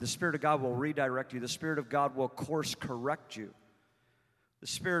direct you. The Spirit of God will redirect you. The Spirit of God will course correct you. The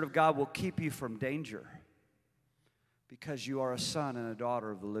Spirit of God will keep you from danger because you are a son and a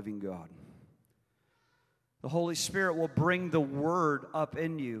daughter of the living God. The Holy Spirit will bring the Word up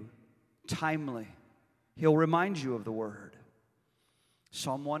in you timely. He'll remind you of the Word.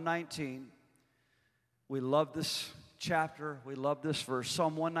 Psalm 119, we love this chapter. We love this verse.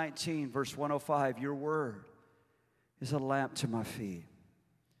 Psalm 119, verse 105, your Word is a lamp to my feet.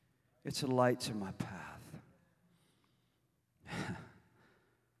 It's a light to my path.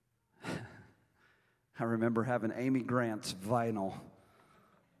 I remember having Amy Grant's vinyl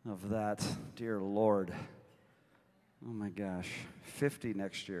of that. Dear Lord. Oh my gosh. 50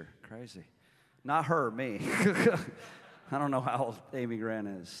 next year. Crazy. Not her, me. I don't know how old Amy Grant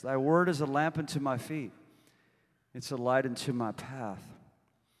is. Thy word is a lamp unto my feet. It's a light unto my path.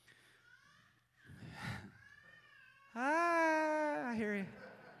 I hear you.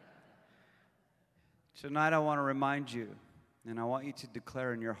 Tonight I want to remind you, and I want you to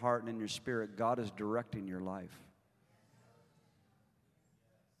declare in your heart and in your spirit, God is directing your life.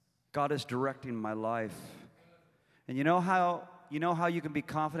 God is directing my life. And you know how you can be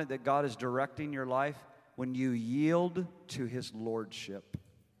confident that God is directing your life? When you yield to His lordship.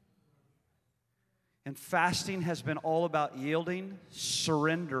 And fasting has been all about yielding,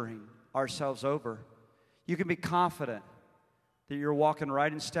 surrendering ourselves over. You can be confident that you're walking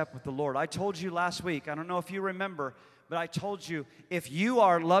right in step with the Lord. I told you last week, I don't know if you remember, but I told you, if you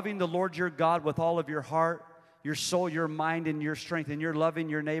are loving the Lord your God with all of your heart, your soul, your mind, and your strength, and you're loving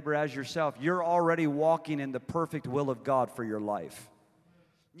your neighbor as yourself, you're already walking in the perfect will of God for your life.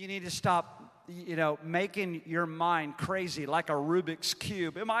 You need to stop, making your mind crazy like a Rubik's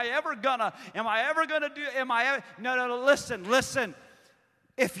Cube. Am I ever gonna do, No, listen.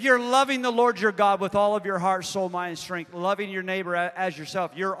 If you're loving the Lord your God with all of your heart, soul, mind, and strength, loving your neighbor as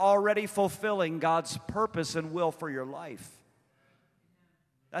yourself, you're already fulfilling God's purpose and will for your life.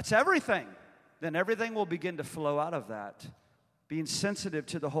 That's everything. Then everything will begin to flow out of that. Being sensitive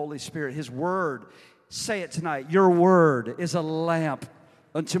to the Holy Spirit, His Word. Say it tonight. Your Word is a lamp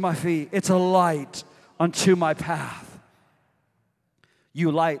unto my feet. It's a light unto my path.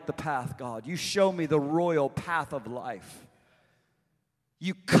 You light the path, God. You show me the royal path of life.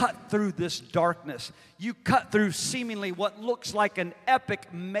 You cut through this darkness. You cut through seemingly what looks like an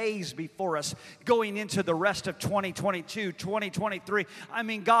epic maze before us going into the rest of 2022, 2023. I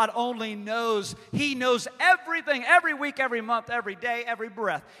mean, God only knows. He knows everything, every week, every month, every day, every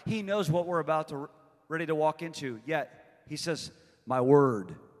breath. He knows what we're ready to walk into. Yet, He says, my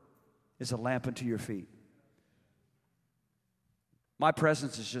word is a lamp unto your feet. My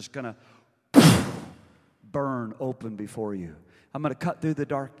presence is just going to burn open before you. I'm going to cut through the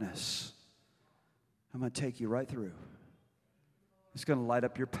darkness. I'm going to take you right through. It's going to light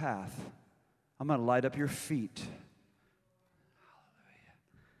up your path. I'm going to light up your feet.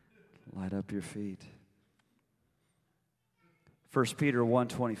 Light up your feet. 1 Peter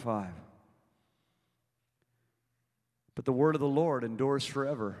 1:25. But the word of the Lord endures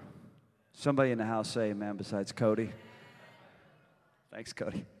forever. Somebody in the house say amen besides Cody. Thanks,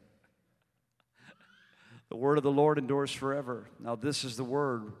 Cody. The word of the Lord endures forever. Now this is the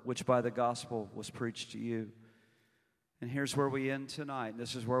word which by the gospel was preached to you. And here's where we end tonight.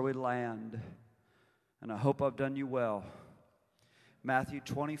 This is where we land. And I hope I've done you well. Matthew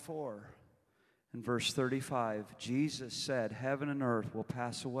 24 and verse 35. Jesus said, heaven and earth will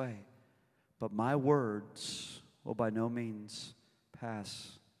pass away, but my words will by no means pass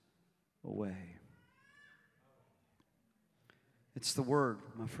away. It's the word,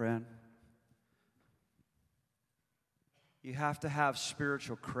 my friend. You have to have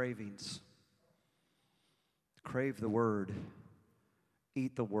spiritual cravings. Crave the Word.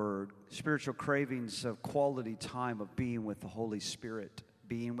 Eat the Word. Spiritual cravings of quality time of being with the Holy Spirit,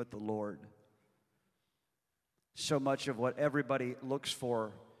 being with the Lord. So much of what everybody looks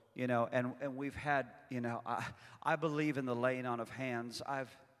for, and we've had, I believe in the laying on of hands.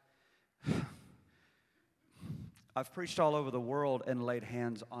 I've preached all over the world and laid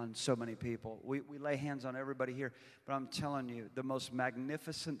hands on so many people. We lay hands on everybody here. But I'm telling you, the most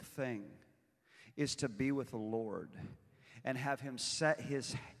magnificent thing is to be with the Lord and have Him set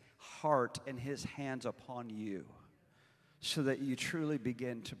His heart and His hands upon you so that you truly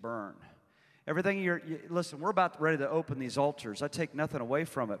begin to burn. Everything listen, we're about ready to open these altars. I take nothing away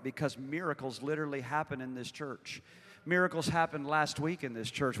from it because miracles literally happen in this church. Miracles happened last week in this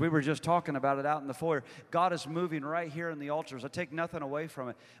church. We were just talking about it out in the foyer. God is moving right here in the altars. I take nothing away from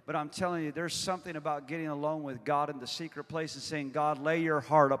it. But I'm telling you, there's something about getting alone with God in the secret place and saying, God, lay your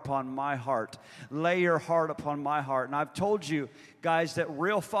heart upon my heart. Lay your heart upon my heart. And I've told you, guys, that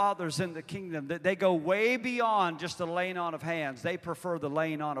real fathers in the kingdom, that they go way beyond just the laying on of hands. They prefer the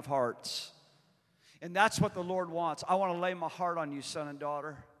laying on of hearts. And that's what the Lord wants. I want to lay my heart on you, son and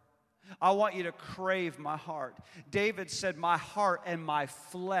daughter. I want you to crave my heart. David said, my heart and my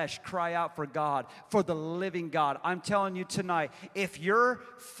flesh cry out for God, for the living God. I'm telling you tonight, if your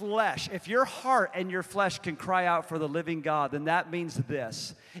heart and your flesh can cry out for the living God, then that means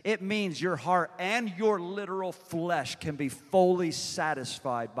this. It means your heart and your literal flesh can be fully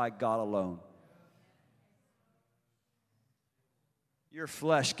satisfied by God alone. Your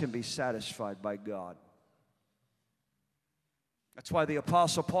flesh can be satisfied by God. That's why the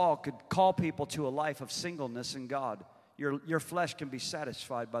Apostle Paul could call people to a life of singleness in God. Your flesh can be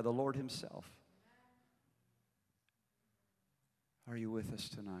satisfied by the Lord Himself. Are you with us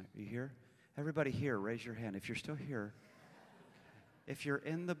tonight? Are you here? Everybody here, raise your hand. If you're still here, if you're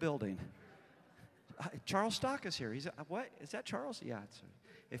in the building. Charles Stock is here. What? Is that Charles? Yeah.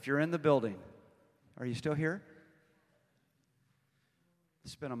 If you're in the building, are you still here?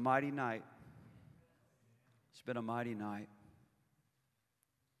 It's been a mighty night. It's been a mighty night.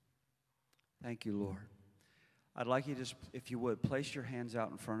 Thank you, Lord. I'd like you to just, if you would, place your hands out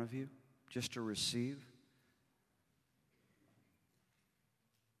in front of you just to receive.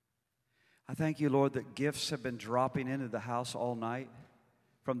 I thank you, Lord, that gifts have been dropping into the house all night.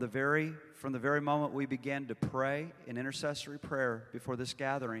 From the very moment we began to pray in intercessory prayer before this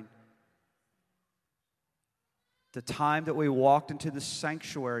gathering, The time that we walked into the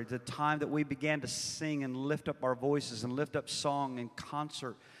sanctuary, the time that we began to sing and lift up our voices and lift up song and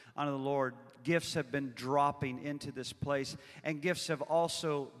concert unto the Lord, gifts have been dropping into this place, and gifts have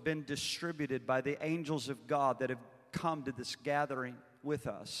also been distributed by the angels of God that have come to this gathering with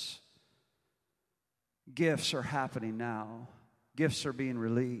us. Gifts are happening now. Gifts are being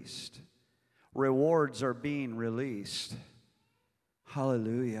released. Rewards are being released.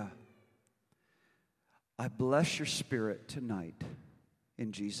 Hallelujah. I bless your spirit tonight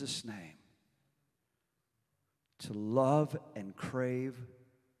in Jesus' name to love and crave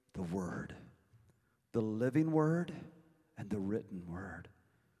the Word, the living Word and the written Word,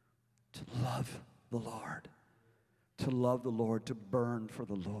 to love the Lord, to burn for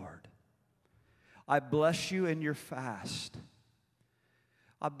the Lord. I bless you in your fast.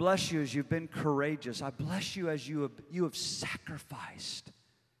 I bless you as you've been courageous. I bless you as you have sacrificed.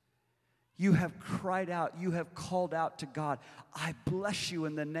 You have cried out. You have called out to God. I bless you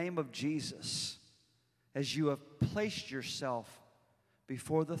in the name of Jesus as you have placed yourself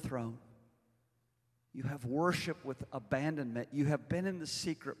before the throne. You have worshiped with abandonment. You have been in the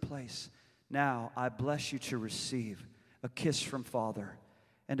secret place. Now I bless you to receive a kiss from Father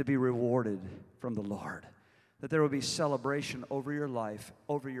and to be rewarded from the Lord. That there will be celebration over your life,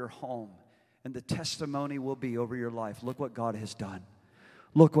 over your home, and the testimony will be over your life. Look what God has done.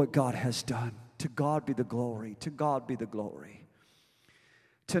 Look what God has done. To God be the glory. To God be the glory.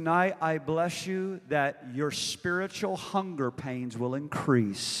 Tonight, I bless you that your spiritual hunger pains will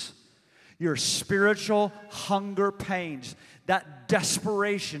increase. Your spiritual hunger pains, that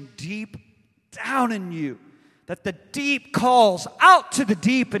desperation deep down in you, that the deep calls out to the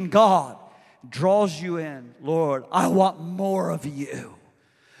deep in God, draws you in. Lord, I want more of you.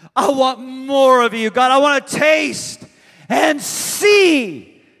 I want more of you. God, I want to taste and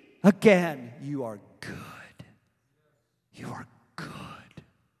see again. You are good. You are good.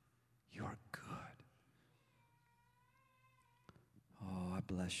 You are good. Oh, I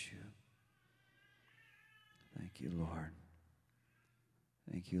bless you. Thank you, Lord.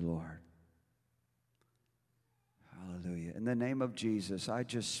 Thank you, Lord. Hallelujah. In the name of Jesus, I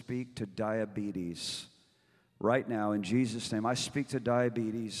just speak to diabetes right now. In Jesus' name, I speak to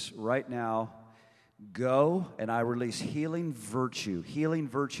diabetes right now. Go, and I release healing virtue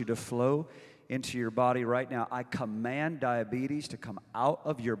to flow into your body right now. I command diabetes to come out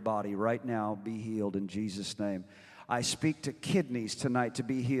of your body right now. Be healed in Jesus' name. I speak to kidneys tonight to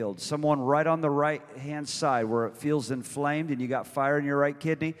be healed. Someone right on the right-hand side where it feels inflamed and you got fire in your right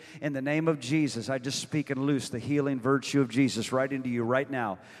kidney. In the name of Jesus, I just speak and loose the healing virtue of Jesus right into you right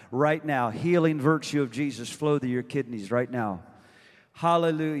now. Right now, healing virtue of Jesus flow through your kidneys right now.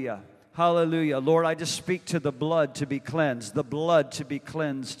 Hallelujah. Hallelujah. Lord, I just speak to the blood to be cleansed. The blood to be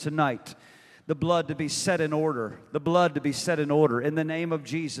cleansed tonight. The blood to be set in order. The blood to be set in order. In the name of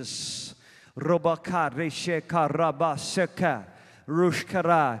Jesus. Robaka resheka rabaseka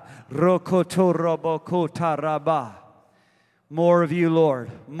rushkara rokoto robokota rabba. More of you,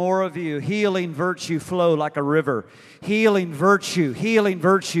 Lord. More of you. Healing virtue flow like a river. Healing virtue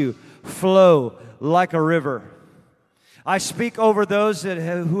flow like a river. I speak over those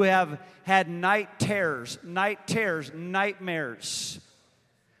who have had night terrors, nightmares,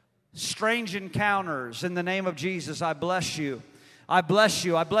 strange encounters. In the name of Jesus, I bless you. I bless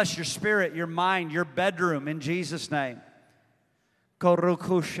you. I bless your spirit, your mind, your bedroom in Jesus' name. Thank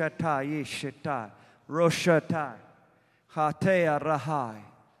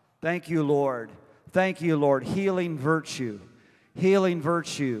you, Lord. Thank you, Lord. Healing virtue. Healing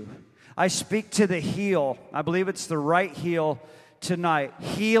virtue. I speak to the heel. I believe it's the right heel tonight.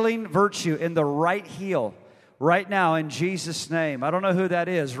 Healing virtue in the right heel right now in Jesus' name. I don't know who that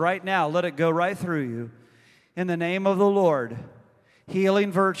is. Right now, let it go right through you. In the name of the Lord.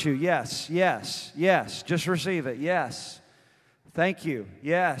 Healing virtue. Yes, yes, yes. Just receive it. Yes. Thank you.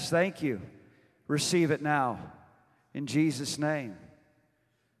 Yes, thank you. Receive it now in Jesus' name.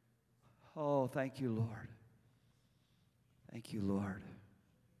 Oh, thank you, Lord. Thank you, Lord.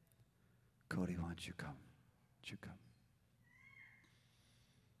 Cody, why don't you come? Why don't you come?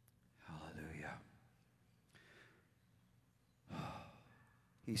 Hallelujah.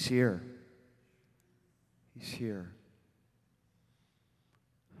 He's here. He's here.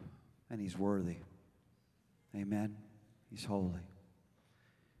 And He's worthy. Amen. He's holy.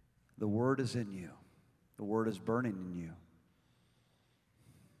 The Word is in you. The Word is burning in you.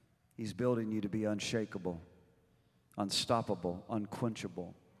 He's building you to be unshakable, unstoppable,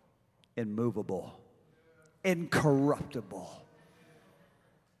 unquenchable, immovable, incorruptible.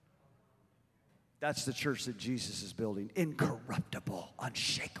 That's the church that Jesus is building. Incorruptible,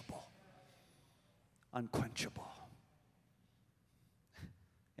 unshakable, unquenchable.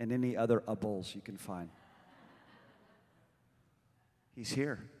 and any other ables you can find. He's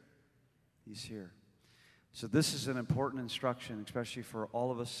here. He's here. So this is an important instruction, especially for all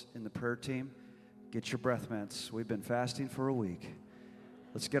of us in the prayer team. Get your breath mints. We've been fasting for a week.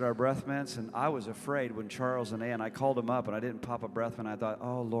 Let's get our breath mints. And I was afraid when Charles and Ann, I called them up and I didn't pop a breath mint. I thought,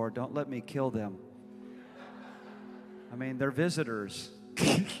 oh, Lord, don't let me kill them. I mean, they're visitors.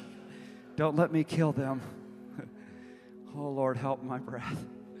 Don't let me kill them. Oh, Lord, help my breath.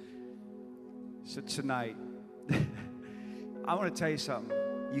 So tonight, I want to tell you something.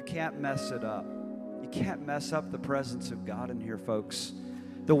 You can't mess it up. You can't mess up the presence of God in here, folks.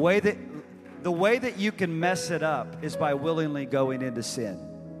 The way that you can mess it up is by willingly going into sin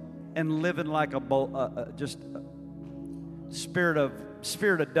and living like spirit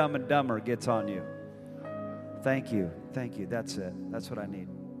of Dumb and Dumber gets on you. Thank you. Thank you. That's it. That's what I need.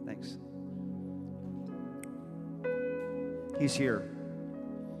 Thanks. He's here.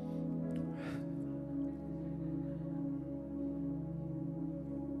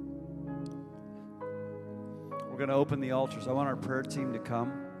 We're going to open the altars. I want our prayer team to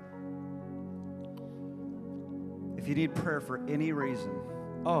come. If you need prayer for any reason,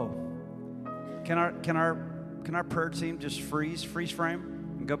 can our prayer team just freeze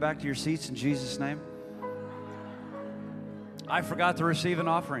frame and go back to your seats in Jesus' name? I forgot to receive an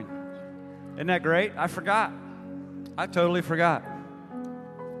offering. Isn't that great? I forgot. I totally forgot.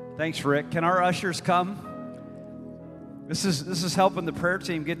 Thanks, Rick. Can our ushers come? This is helping the prayer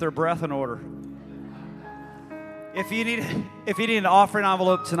team get their breath in order. If you need an offering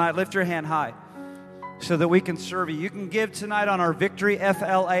envelope tonight, lift your hand high so that we can serve you. You can give tonight on our Victory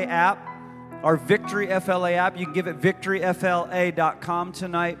FLA app. Our Victory FLA app. You can give at victoryfla.com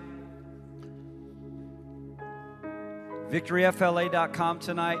tonight. victoryfla.com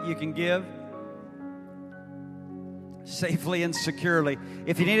tonight. You can give safely and securely.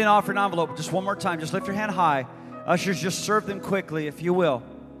 If you need an offering envelope, just one more time, just lift your hand high. Ushers, just serve them quickly, if you will.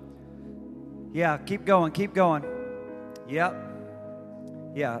 Yeah, keep going, keep going. Yep.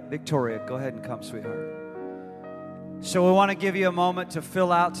 Yeah, Victoria, go ahead and come, sweetheart. So we want to give you a moment to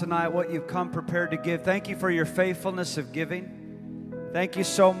fill out tonight what you've come prepared to give. Thank you for your faithfulness of giving. Thank you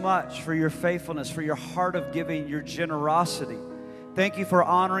so much for your faithfulness, for your heart of giving, your generosity. Thank you for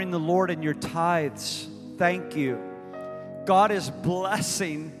honoring the Lord in your tithes. Thank you. God is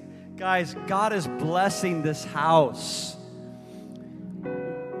blessing, guys, God is blessing this house.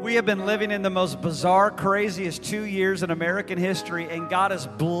 We have been living in the most bizarre, craziest 2 years in American history, and God is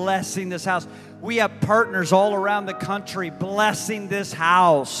blessing this house. We have partners all around the country blessing this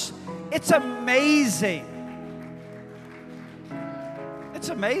house. It's amazing. It's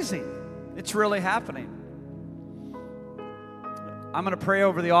amazing. It's really happening. I'm going to pray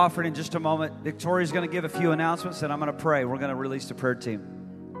over the offering in just a moment. Victoria's going to give a few announcements, and I'm going to pray. We're going to release the prayer team.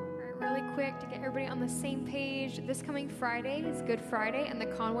 All right, really quick to get everybody on the same page. This coming Friday is Good Friday, and the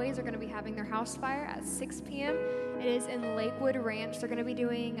Conways are going to be having their house fire at 6 p.m. It is in Lakewood Ranch. They're going to be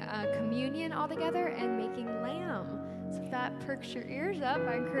doing communion all together and making lamb. So if that perks your ears up,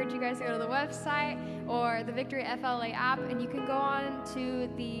 I encourage you guys to go to the website or the Victory FLA app, and you can go on to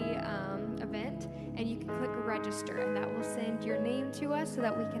the event, and you can click register, and that will send your name to us so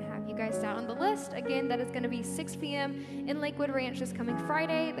that we can have you guys down on the list. Again, that is going to be 6 p.m. in Lakewood Ranch this coming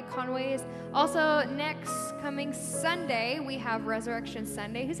Friday, the Conways. Also, next coming Sunday, we have Resurrection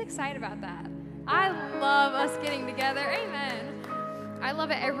Sunday. Who's excited about that? I love us getting together. Amen. I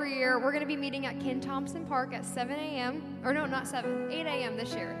love it every year. We're going to be meeting at Ken Thompson Park at 7 a.m. Or no, not 7, 8 a.m.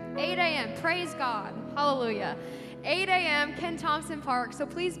 this year. 8 a.m. Praise God. Hallelujah. 8 a.m. Ken Thompson Park. So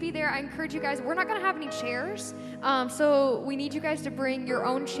please be there. I encourage you guys. We're not going to have any chairs. So we need you guys to bring your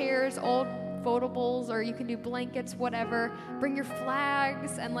own chairs, old foldables, or you can do blankets, whatever. Bring your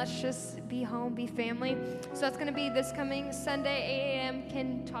flags, and let's just be home, be family. So that's going to be this coming Sunday, 8 a.m.,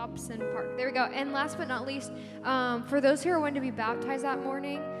 Ken Thompson Park. There we go. And last but not least, for those who are wanting to be baptized that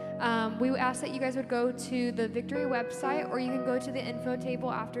morning, we ask that you guys would go to the Victory website, or you can go to the info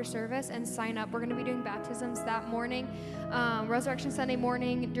table after service and sign up. We're going to be doing baptisms that morning, Resurrection Sunday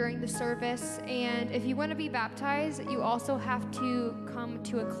morning during the service. And if you want to be baptized, you also have to come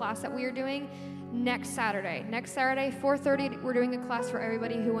to a class that we are doing next Saturday. Next Saturday, 4:30, we're doing a class for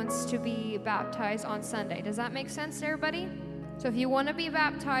everybody who wants to be baptized on Sunday. Does that make sense to everybody? So if you want to be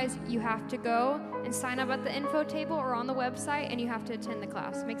baptized, you have to go and sign up at the info table or on the website, and you have to attend the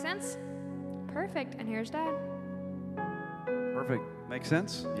class. Make sense? Perfect. And here's Dad. Perfect. Makes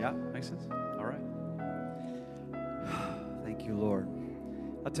sense? Yeah, makes sense. All right. Thank you, Lord.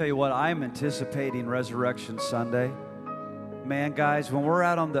 I'll tell you what, I'm anticipating Resurrection Sunday. Man, guys, when we're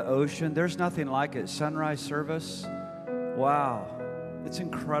out on the ocean, there's nothing like it. Sunrise service. Wow. It's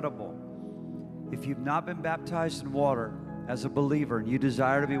incredible. If you've not been baptized in water as a believer and you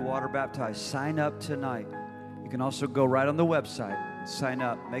desire to be water baptized, sign up tonight. You can also go right on the website and sign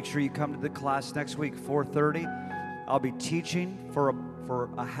up. Make sure you come to the class next week, 4:30. I'll be teaching for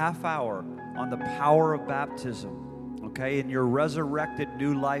a half hour on the power of baptism, okay, in your resurrected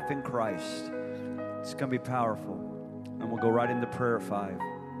new life in Christ. It's going to be powerful. And we'll go right into prayer at 5.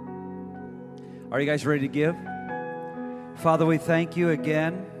 Are you guys ready to give? Father, we thank you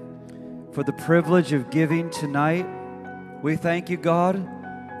again for the privilege of giving tonight. We thank you, God,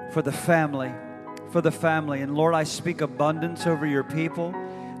 for the family. And Lord, I speak abundance over your people.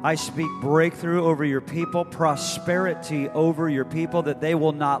 I speak breakthrough over your people, prosperity over your people, that they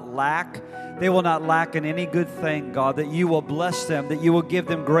will not lack. They will not lack in any good thing, God, that you will bless them, that you will give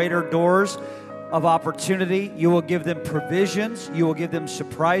them greater doors of opportunity. You will give them provisions. You will give them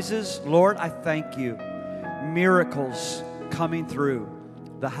surprises. Lord, I thank you. Miracles coming through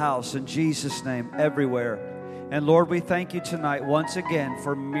the house in Jesus' name everywhere. And Lord, we thank you tonight once again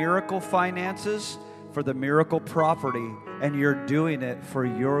for miracle finances, for the miracle property, and you're doing it for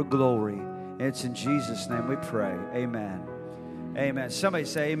your glory. It's in Jesus' name we pray. Amen. Amen. Somebody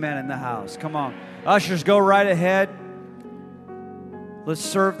say amen in the house. Come on. Ushers, go right ahead. Let's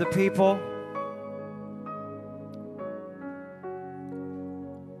serve the people.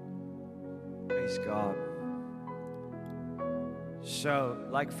 Praise God. So,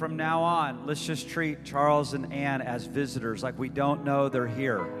 like from now on, let's just treat Charles and Ann as visitors, like we don't know they're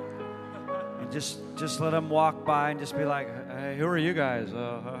here. And just let them walk by and just be like, hey, who are you guys?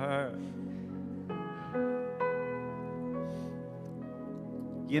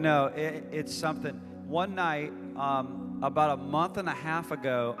 You know, it's something. One night, about a month and a half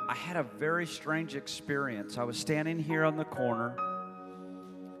ago, I had a very strange experience. I was standing here on the corner,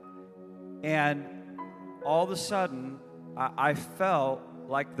 and all of a sudden, I felt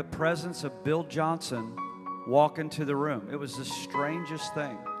like the presence of Bill Johnson walk into the room. It was the strangest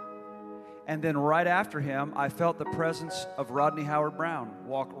thing. And then right after him, I felt the presence of Rodney Howard-Browne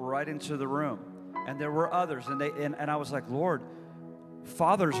walk right into the room. And there were others. And I was like, Lord,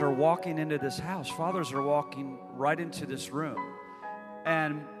 fathers are walking into this house. Fathers are walking right into this room.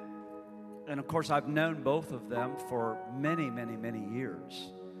 And of course, I've known both of them for many, many, many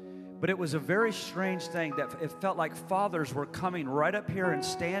years. But it was a very strange thing that it felt like fathers were coming right up here and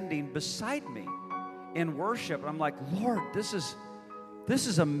standing beside me in worship. And I'm like, Lord, this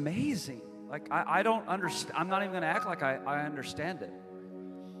is amazing. Like, I don't understand. I'm not even going to act like I understand it.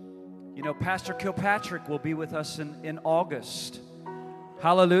 You know, Pastor Kilpatrick will be with us in August.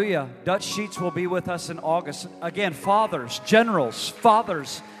 Hallelujah. Dutch Sheets will be with us in August. Again, fathers, generals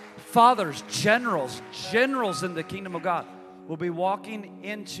in the kingdom of God will be walking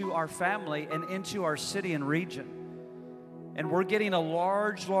into our family and into our city and region. And we're getting a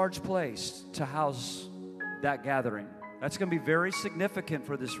large place to house that gathering. That's going to be very significant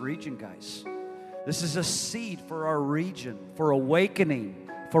for this region, guys. This is a seed for our region, for awakening,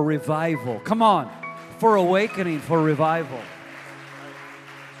 for revival. Come on, for awakening, for revival.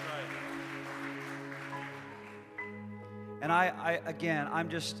 And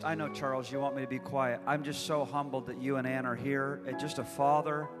I know, Charles, you want me to be quiet. I'm just so humbled that you and Ann are here. And just a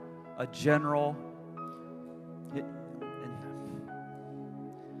father, a general.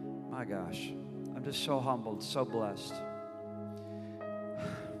 My gosh, I'm just so humbled, so blessed.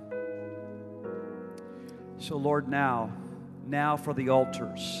 So, Lord, now for the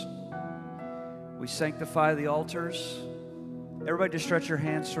altars. We sanctify the altars. Everybody just stretch your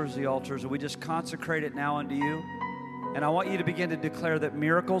hands towards the altars, and we just consecrate it now unto you. And I want you to begin to declare that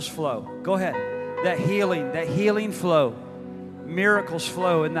miracles flow. Go ahead. That healing flow. Miracles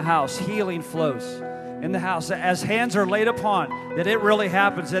flow in the house. Healing flows in the house. As hands are laid upon, that it really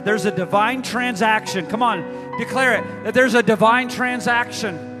happens. That there's a divine transaction. Come on, declare it. That there's a divine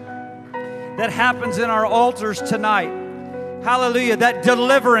transaction that happens in our altars tonight. Hallelujah. That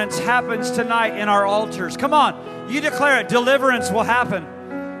deliverance happens tonight in our altars. Come on, you declare it. Deliverance will happen.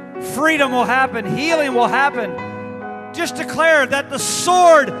 Freedom will happen. Healing will happen. Just declare that the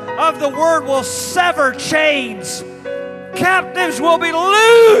sword of the word will sever chains. Captives will be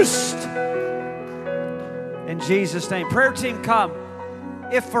loosed. In Jesus' name. Prayer team, come.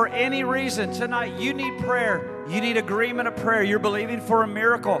 If for any reason tonight you need prayer, you need agreement of prayer, you're believing for a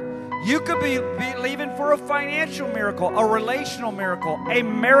miracle. You could be believing for a financial miracle, a relational miracle, a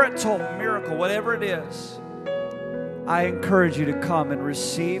marital miracle, whatever it is. I encourage you to come and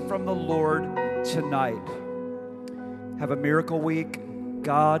receive from the Lord tonight. Have a miracle week.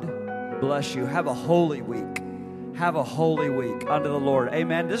 God bless you. Have a holy week. Have a holy week unto the Lord.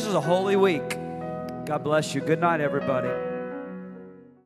 Amen. This is a holy week. God bless you. Good night, everybody.